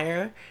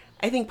admire.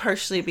 I think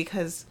partially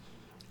because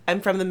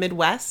I'm from the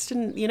Midwest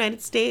in the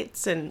United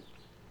States, and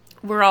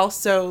we're all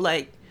so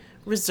like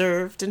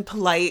reserved and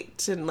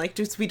polite, and like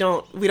just we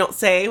don't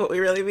say what we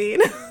really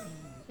mean.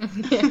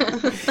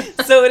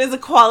 So it is a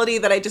quality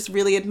that I just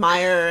really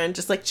admire, and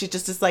just like she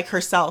just is like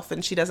herself,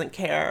 and she doesn't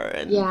care.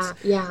 And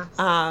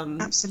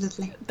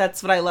Absolutely.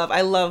 That's what I love.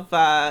 I love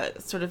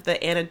sort of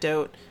the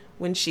anecdote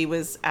when she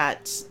was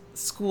at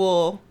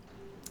school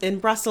in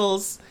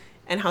Brussels,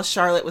 and how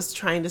Charlotte was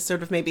trying to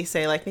sort of maybe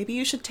say like, maybe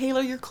you should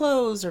tailor your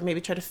clothes, or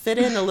maybe try to fit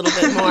in a little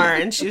bit more.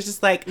 And she was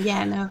just like,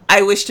 yeah, no,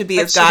 I wish to be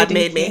but as God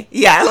made me.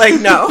 Yeah, like,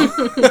 no.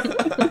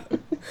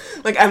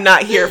 Like, I'm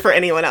not here for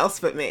anyone else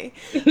but me.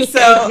 So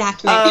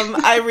Exactly.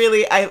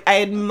 I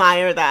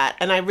admire that.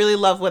 And I really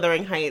love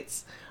Wuthering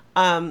Heights.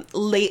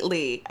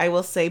 Lately, I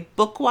will say,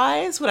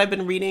 book-wise, what I've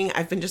been reading,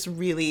 I've been just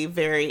really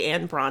very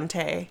Anne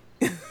Bronte,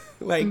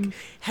 like,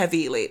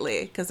 heavy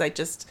lately. Because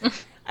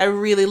I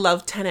really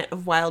love Tenet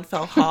of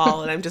Wildfell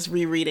Hall, and I'm just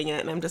rereading it,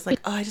 and I'm just like,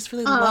 oh, I just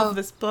really love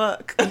this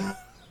book.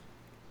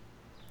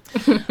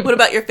 What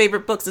about your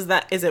favorite books? Is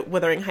it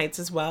Wuthering Heights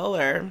as well,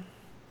 or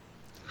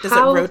does it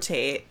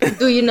rotate?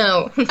 Do you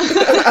know?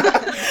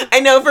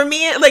 I know for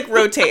me it like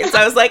rotates.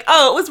 I was like,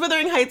 oh, it was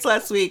Wuthering Heights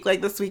last week.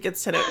 Like this week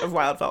it's Tenet of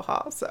Wildfell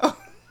Hall. So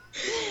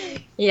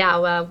yeah,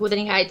 well,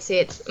 Wuthering Heights.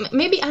 It's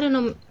maybe, I don't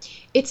know.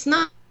 It's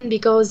not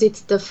because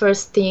it's the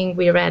first thing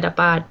we read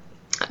about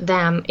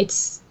them.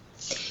 It's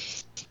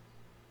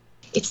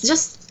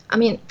just, I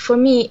mean, for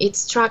me, it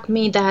struck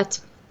me that,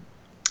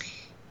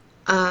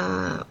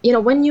 you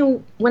know,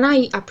 when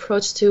I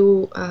approach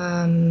to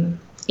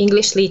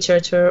English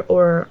literature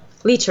or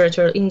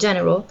literature in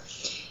general,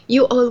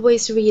 you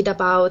always read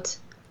about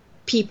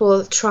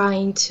people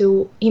trying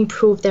to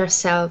improve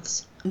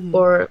themselves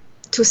or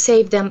to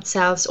save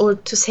themselves or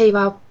to save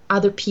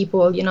other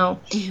people, you know,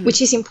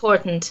 which is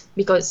important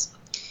because,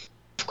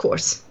 of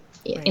course,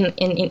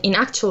 in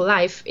actual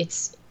life,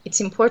 it's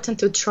important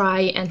to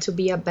try and to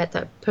be a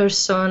better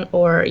person,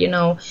 or, you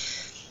know,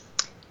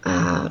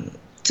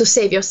 to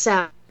save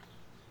yourself.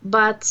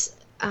 But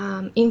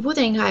in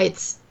Wuthering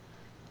Heights,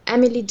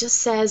 Emily just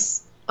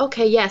says,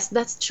 okay, yes,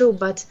 that's true,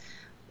 but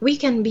we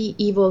can be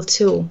evil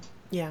too.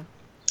 Yeah.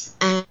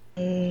 And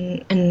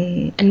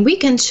we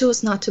can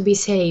choose not to be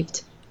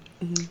saved.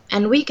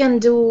 And we can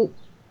do,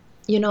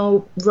 you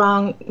know,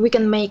 wrong, we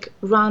can make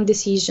wrong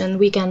decisions,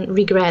 we can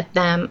regret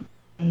them.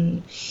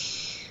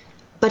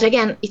 But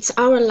again, it's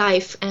our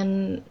life,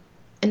 and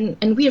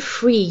we're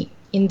free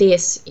in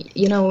this.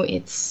 You know,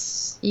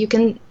 it's you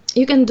can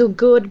do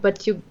good,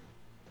 but you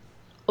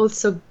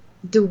also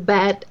do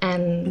bad,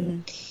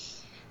 and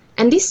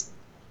this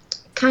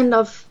kind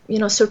of, you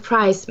know,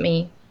 surprised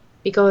me,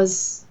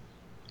 because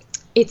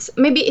it's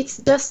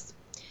just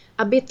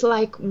a bit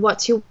like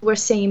what you were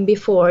saying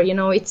before. You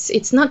know,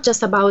 it's not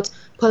just about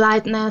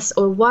politeness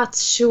or what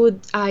should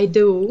I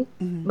do,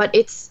 but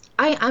it's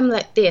I'm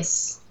like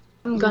this.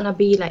 I'm gonna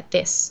be like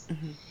this,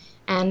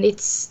 and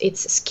it's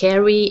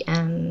scary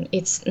and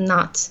it's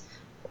not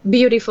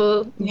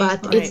beautiful,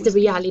 but it's the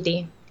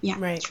reality. Yeah,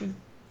 right. True.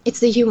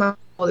 It's the human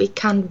soul. It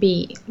can't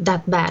be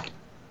that bad.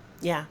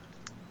 Yeah,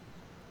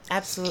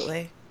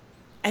 absolutely.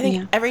 I think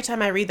Yeah. every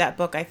time I read that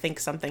book, I think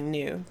something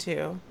new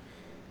too.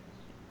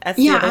 That's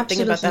Yeah, the other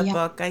thing about that absolutely,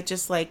 yeah. book.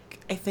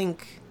 I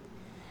think,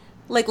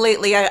 like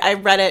lately, I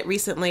read it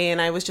recently,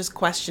 and I was just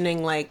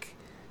questioning like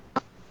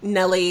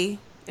Nellie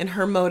and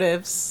her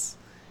motives,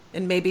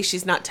 and maybe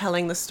she's not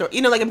telling the story.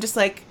 You know, like I'm just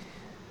like,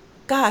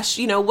 gosh,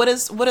 you know, what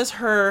is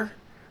her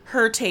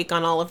take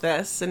on all of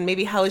this, and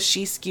maybe how is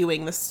she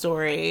skewing the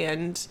story?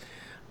 And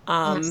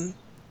Yes.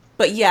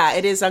 but yeah,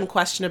 it is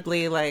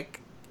unquestionably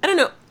like, I don't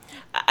know.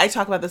 I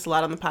talk about this a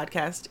lot on the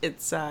podcast.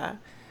 It's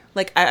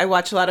like I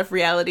watch a lot of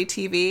reality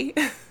TV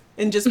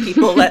and just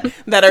people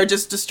that are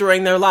just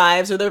destroying their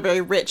lives, or they're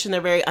very rich and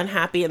they're very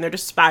unhappy and they're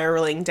just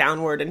spiraling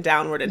downward and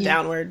downward and Yeah.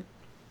 downward.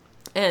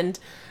 And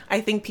I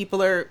think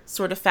people are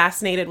sort of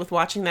fascinated with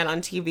watching that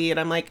on TV. And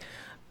I'm like,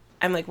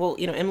 well,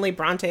 you know, Emily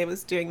Bronte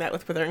was doing that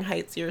with Wuthering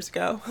Heights years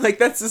ago. Like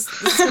this is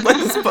what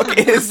this book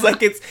is.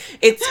 Like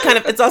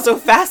it's also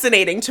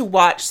fascinating to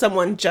watch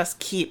someone just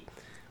keep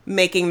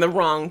making the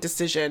wrong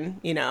decision,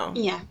 you know?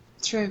 Yeah,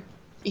 true.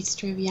 It's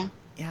true, yeah.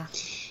 Yeah.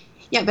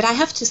 Yeah, but I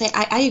have to say,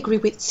 I agree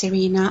with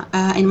Serena,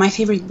 and my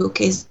favorite book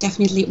is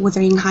definitely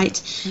Wuthering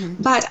Heights.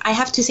 But I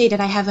have to say that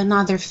I have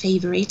another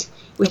favorite,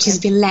 which is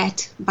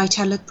Villette by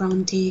Charlotte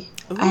Bronte.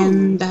 Ooh.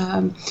 And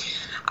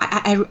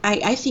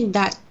I think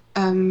that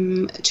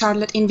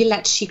Charlotte, in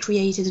Villette, she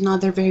created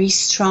another very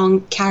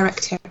strong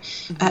character.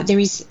 There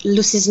is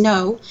Lucy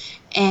Snow,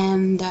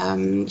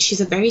 and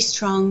she's a very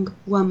strong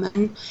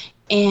woman.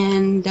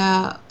 And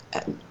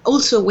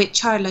also with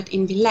Charlotte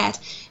in Villette,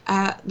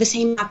 the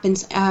same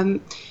happens.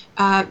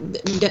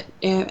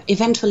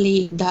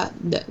 Eventually,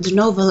 the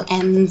novel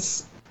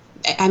ends.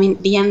 I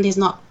mean, the end is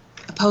not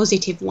a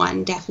positive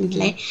one,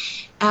 definitely.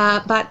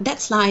 But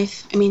that's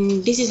life. I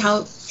mean, this is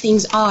how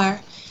things are.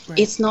 Right.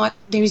 It's not.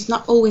 There is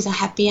not always a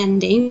happy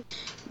ending.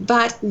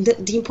 But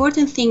the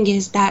important thing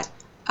is that,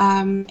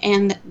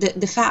 and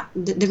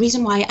the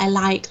reason why I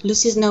like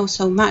Lucy Snow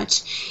so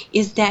much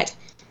is that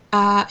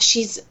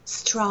she's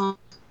strong,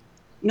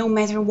 no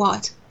matter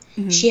what.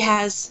 She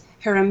has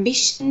her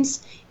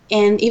ambitions,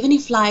 and even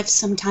if life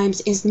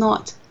sometimes is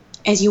not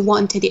as you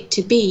wanted it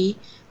to be,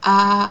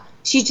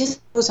 she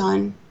just goes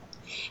on.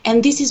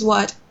 And this is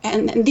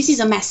and this is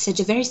a message,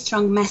 a very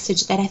strong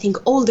message that I think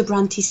all the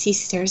Bronte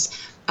sisters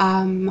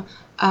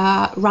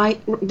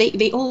write.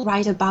 They all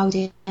write about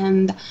it,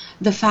 and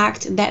the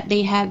fact that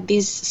they had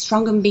this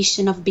strong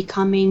ambition of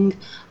becoming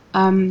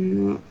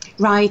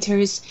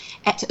writers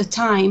at a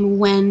time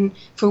when,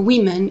 for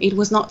women, it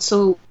was not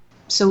so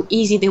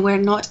easy. They were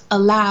not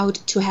allowed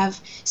to have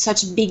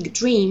such big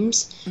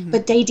dreams,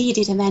 but they did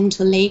it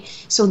eventually.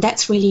 So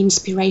that's really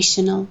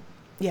inspirational.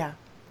 Yeah.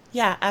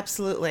 Yeah,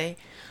 absolutely.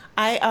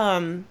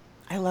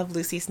 I love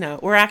Lucy Snow.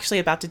 We're actually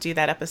about to do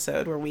that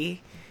episode where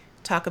we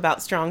talk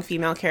about strong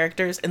female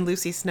characters, and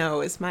Lucy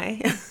Snow is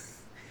my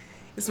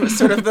is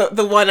sort of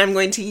the one I'm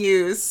going to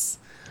use.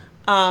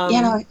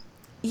 Yeah,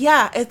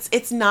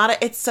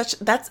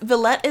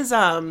 Villette is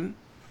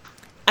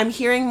I'm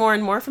hearing more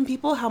and more from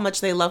people how much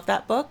they love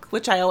that book,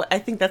 which I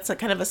think that's a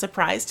kind of a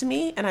surprise to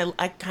me, and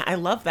I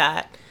love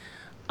that.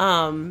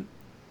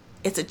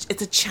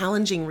 It's a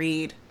challenging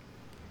read.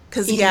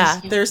 Because,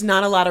 there's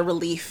not a lot of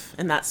relief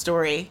in that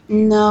story.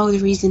 No,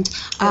 there isn't.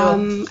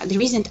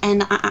 There isn't.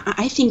 And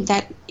I think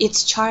that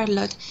it's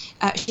Charlotte.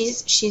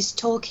 She's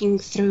talking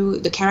through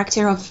the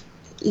character of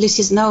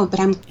Lucy Snow, but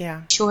I'm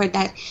sure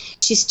that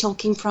she's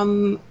talking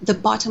from the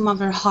bottom of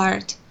her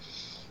heart.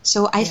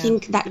 So I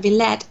think that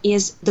Villette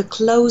is the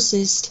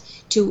closest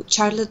to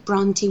Charlotte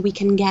Bronte we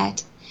can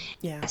get.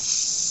 Yeah.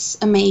 It's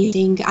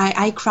amazing.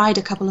 I cried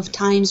a couple of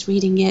times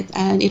reading it,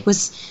 and it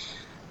was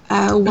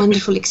a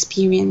wonderful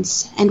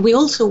experience. And we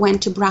also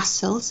went to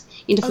Brussels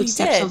in the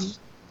footsteps of...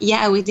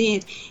 Yeah, we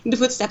did. In the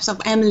footsteps of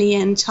Emily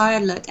and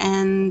Charlotte.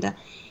 And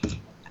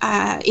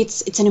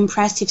it's an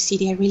impressive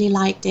city. I really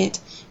liked it.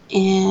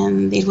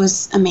 And it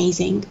was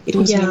amazing. It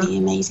was really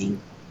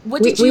amazing.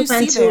 What did you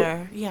see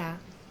there? Yeah.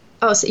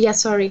 Oh,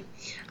 sorry.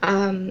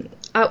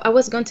 I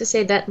was going to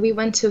say that we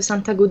went to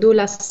Santa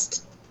Gudula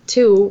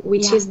too,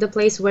 which is the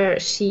place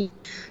where she,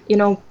 you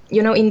know,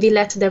 in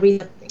Villette there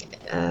is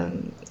a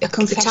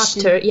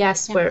chapter,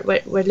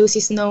 where Lucy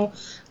Snow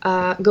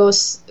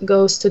goes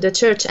to the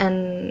church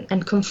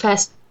and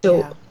confess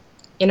to,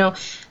 you know,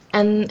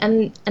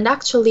 and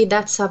actually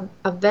that's a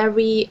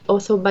very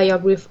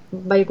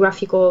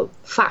autobiographical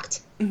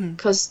fact,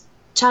 because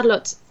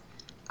Charlotte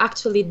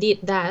actually did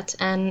that,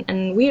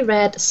 and we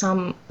read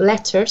some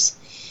letters,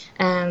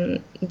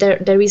 and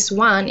there is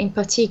one in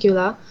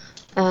particular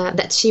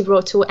that she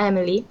wrote to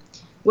Emily,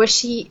 where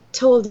she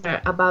told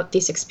her about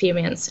this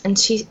experience, and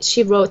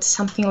she wrote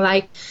something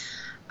like,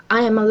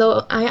 I am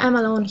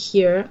alone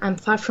here, I'm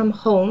far from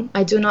home,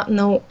 I do not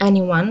know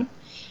anyone,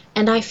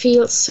 and I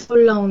feel so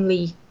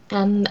lonely,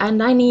 and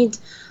I need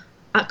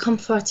a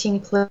comforting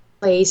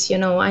place, you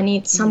know, I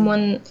need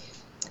someone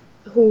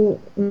who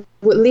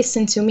would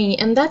listen to me,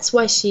 and that's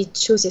why she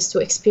chooses to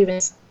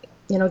experience,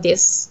 you know,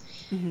 this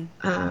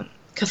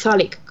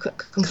Catholic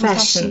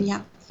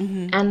confession.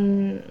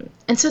 Mm-hmm.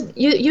 And so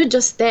you're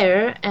just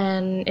there,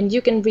 and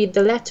you can read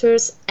the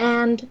letters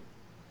and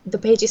the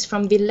pages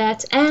from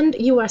Villette, and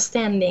you are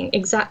standing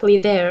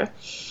exactly there,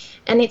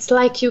 and it's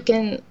like you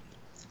can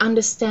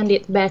understand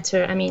it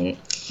better. I mean,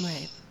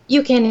 Right.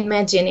 you can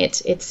imagine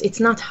it. It's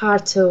not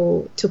hard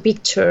to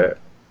picture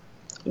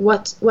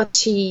what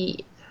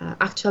she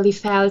actually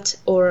felt,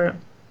 or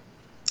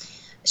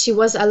she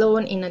was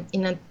alone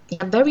in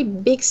a very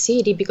big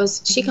city,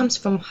 because she comes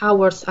from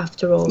Haworth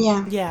after all.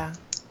 Yeah. Yeah.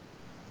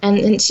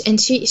 And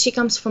she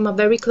comes from a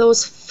very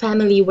close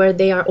family where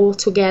they are all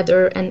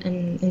together,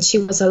 and she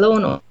was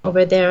alone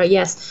over there.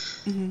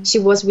 Yes, she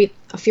was with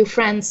a few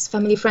friends,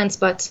 family friends,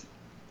 but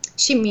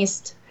she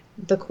missed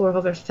the core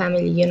of her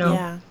family, you know.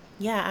 Yeah.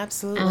 Yeah,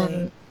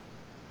 absolutely.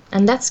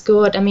 And that's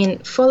good. I mean,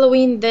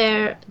 following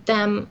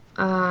them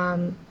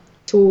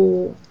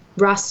to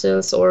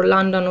Brussels or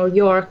London or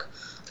York,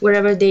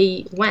 wherever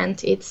they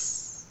went,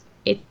 it's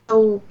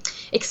so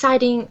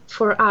exciting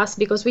for us,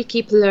 because we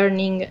keep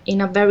learning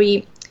in a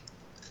very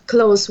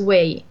close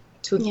way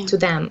to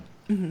them.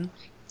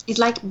 It's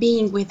like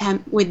being with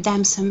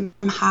them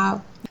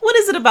somehow. What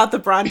is it about the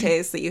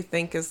Brontes that you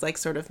think is like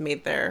sort of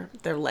made their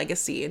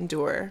legacy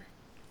endure?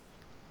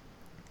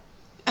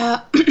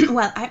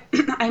 Well,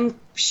 I'm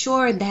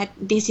sure that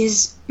this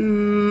is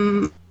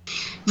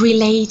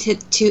related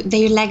to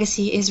their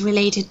legacy is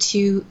related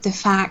to the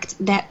fact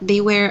that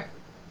they were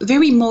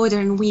very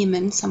modern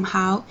women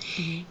somehow,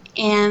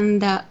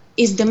 and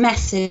is the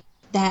message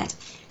that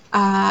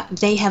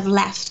they have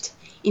left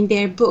in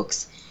their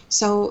books.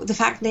 So the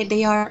fact that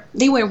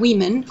they were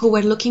women who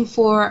were looking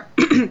for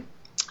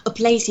a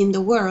place in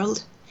the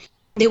world,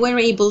 they were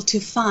able to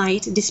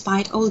fight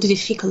despite all the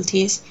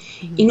difficulties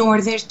in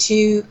order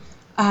to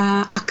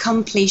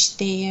accomplish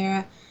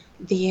their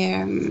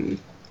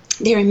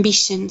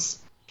ambitions.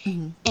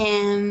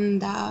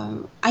 And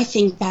I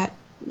think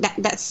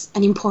that's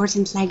an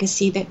important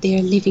legacy that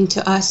they're leaving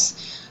to us,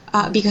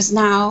 because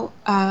now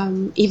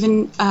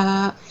even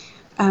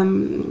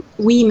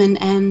women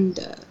and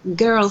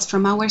girls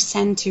from our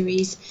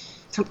centuries,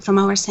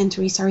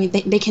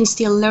 they can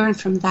still learn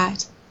from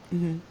that.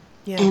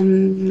 Yeah.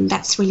 And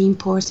that's really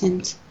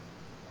important.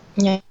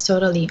 Yeah,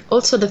 totally.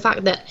 Also, the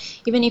fact that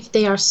even if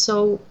they are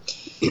so,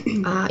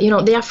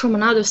 they are from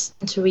another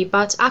century,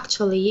 but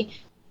actually,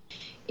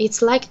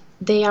 it's like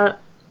they are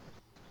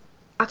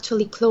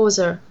actually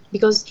closer,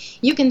 because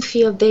you can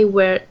feel they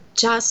were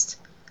just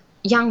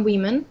young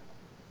women,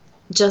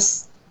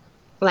 just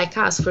like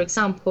us, for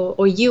example,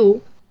 or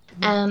you,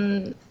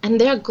 and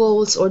their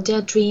goals or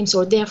their dreams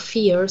or their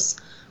fears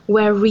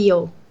were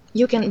real.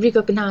 You can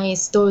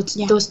recognize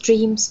those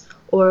dreams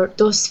or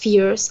those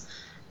fears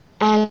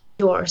as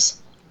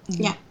yours.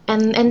 Yeah.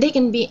 And they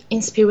can be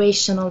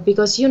inspirational,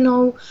 because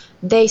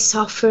they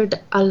suffered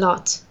a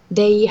lot.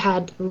 They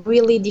had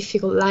really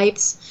difficult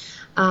lives,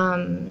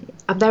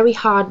 a very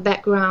hard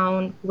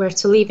background where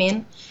to live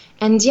in,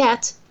 and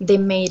yet they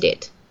made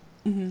it.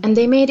 And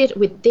they made it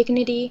with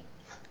dignity,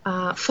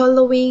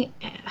 following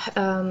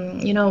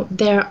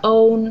their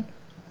own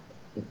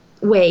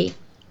way.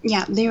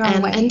 Yeah, their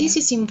own way. And this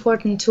is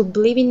important, to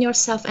believe in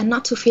yourself and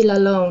not to feel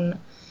alone.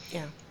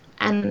 Yeah.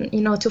 And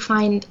to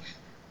find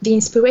the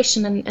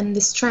inspiration and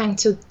the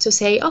strength to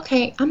say,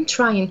 okay, I'm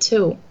trying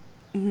too.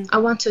 I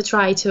want to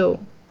try too.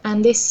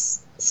 And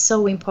this is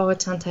so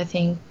important, I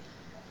think.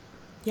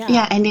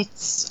 Yeah, and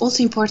it's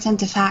also important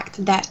the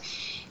fact that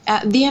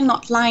they are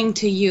not lying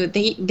to you.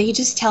 They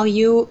just tell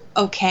you,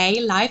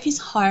 okay, life is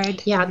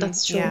hard. Yeah,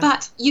 that's true. Yeah.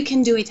 But you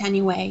can do it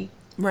anyway.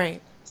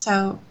 Right.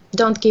 So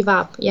Don't give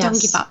up. Yes.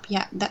 don't give up.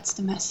 Yeah, that's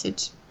the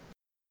message.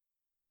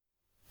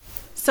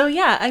 So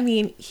yeah, I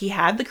mean, he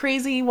had the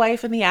crazy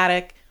wife in the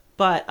attic,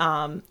 but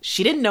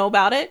she didn't know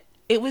about it.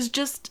 It was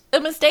just a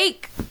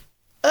mistake.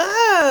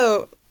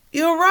 Oh,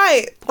 you're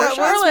right. Poor That was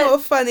Charlotte. more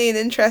funny and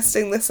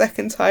interesting the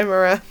second time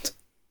around.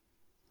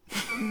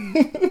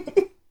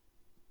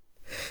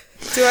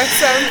 Do I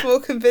sound more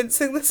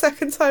convincing the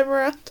second time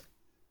around?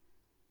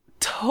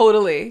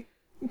 Totally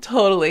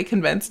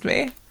convinced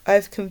me.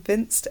 I've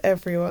convinced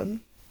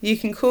everyone. You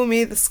can call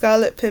me the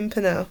Scarlet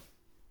Pimpernel.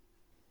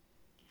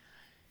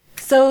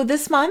 So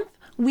this month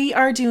we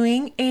are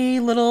doing a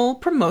little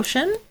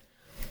promotion.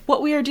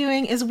 What we are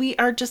doing is we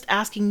are just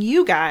asking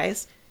you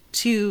guys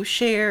to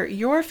share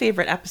your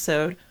favorite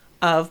episode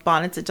of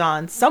Bonnets at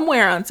Dawn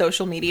somewhere on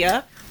social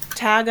media.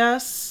 Tag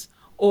us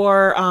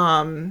or,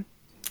 send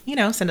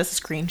us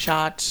a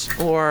screenshot.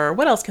 Or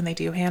what else can they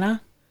do,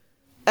 Hannah?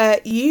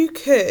 You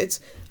could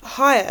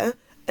hire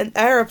an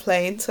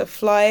aeroplane to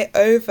fly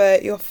over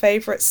your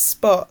favourite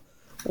spot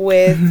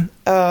with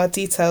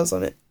details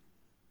on it.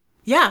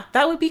 Yeah,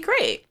 that would be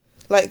great.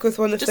 Like with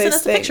one of Just those send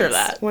us a things. picture of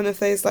that. One of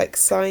those like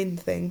sign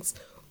things.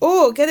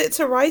 Or get it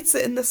to write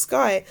it in the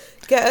sky.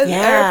 Get an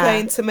Yeah.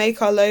 aeroplane to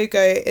make our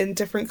logo in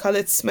different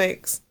coloured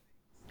smokes.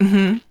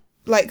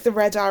 Like the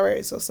red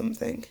arrows or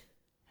something.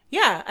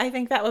 Yeah, I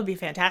think that would be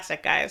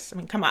fantastic, guys. I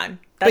mean, come on.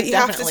 But That's you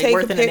have to definitely take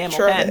worth a an enamel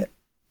picture of pen. it.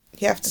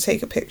 You have to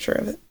take a picture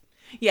of it.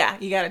 Yeah,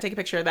 you got to take a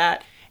picture of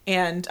that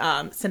and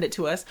send it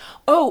to us.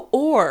 Oh,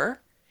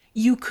 or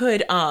you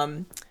could,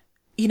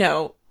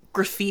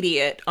 graffiti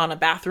it on a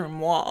bathroom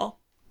wall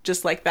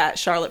just like that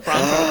Charlotte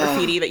Bronco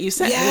graffiti that you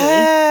sent me.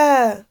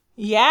 Yeah.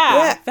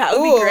 Yeah, that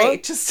would be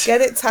great. Just get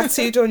it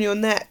tattooed on your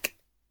neck.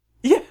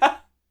 Yeah.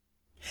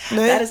 No,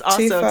 that is too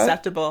also far?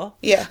 Acceptable.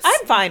 Yes.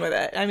 I'm fine with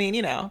it. I mean,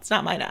 it's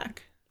not my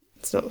neck.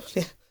 It's not.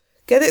 Yeah.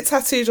 Get it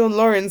tattooed on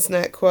Lauren's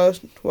neck while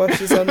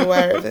she's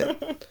unaware of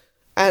it,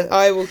 and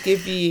I will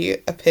give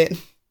you a pin.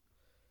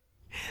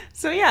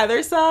 So yeah,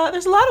 there's a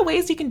lot of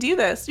ways you can do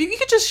this. You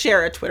could just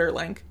share a Twitter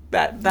link.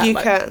 That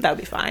would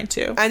be fine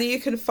too. And you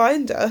can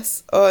find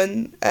us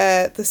on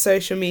the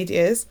social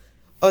medias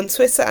on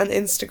Twitter and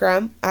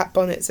Instagram at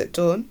Bonnets at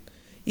Dawn.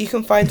 You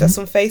can find us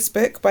on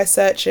Facebook by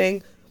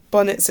searching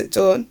Bonnets at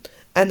Dawn,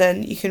 and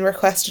then you can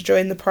request to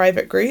join the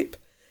private group.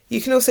 You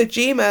can also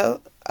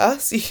Gmail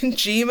us. You can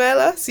Gmail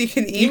us. You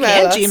can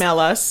email us. Gmail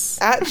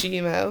us at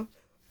Gmail,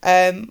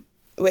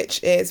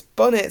 which is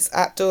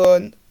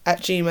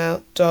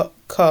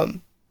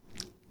bonnetsatdawn@gmail.com.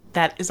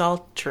 That is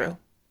all true.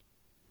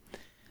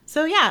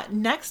 So yeah,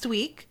 next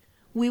week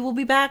we will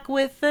be back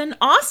with an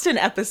Austen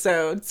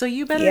episode. So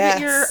you better get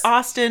your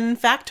Austen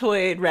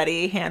factoid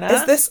ready,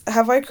 Hannah.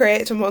 Have I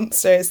created a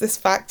monster? Is this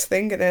fact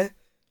thing gonna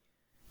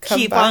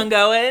keep back on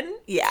going?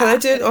 Yeah. Can I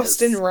do an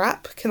Austen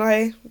rap? Can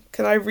I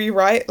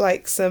rewrite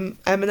like some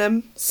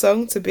Eminem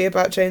song to be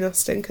about Jane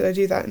Austen? Could I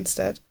do that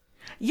instead?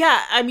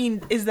 Yeah, I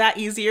mean, is that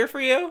easier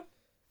for you?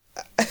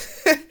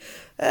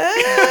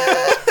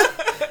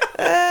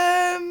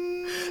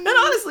 That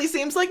honestly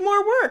seems like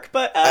more work,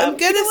 but I'm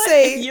gonna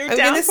say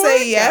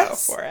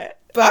yes. Go for it.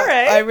 But all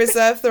right. I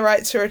reserve the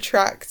right to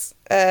retract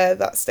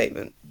that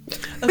statement.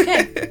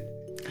 Okay.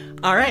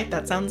 All right,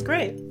 that sounds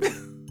great.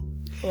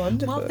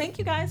 Wonderful. Well, thank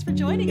you guys for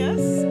joining us,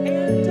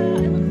 and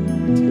I look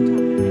forward to talking to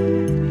you next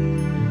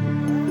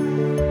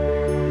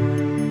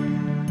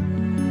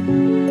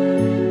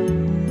week. Bye.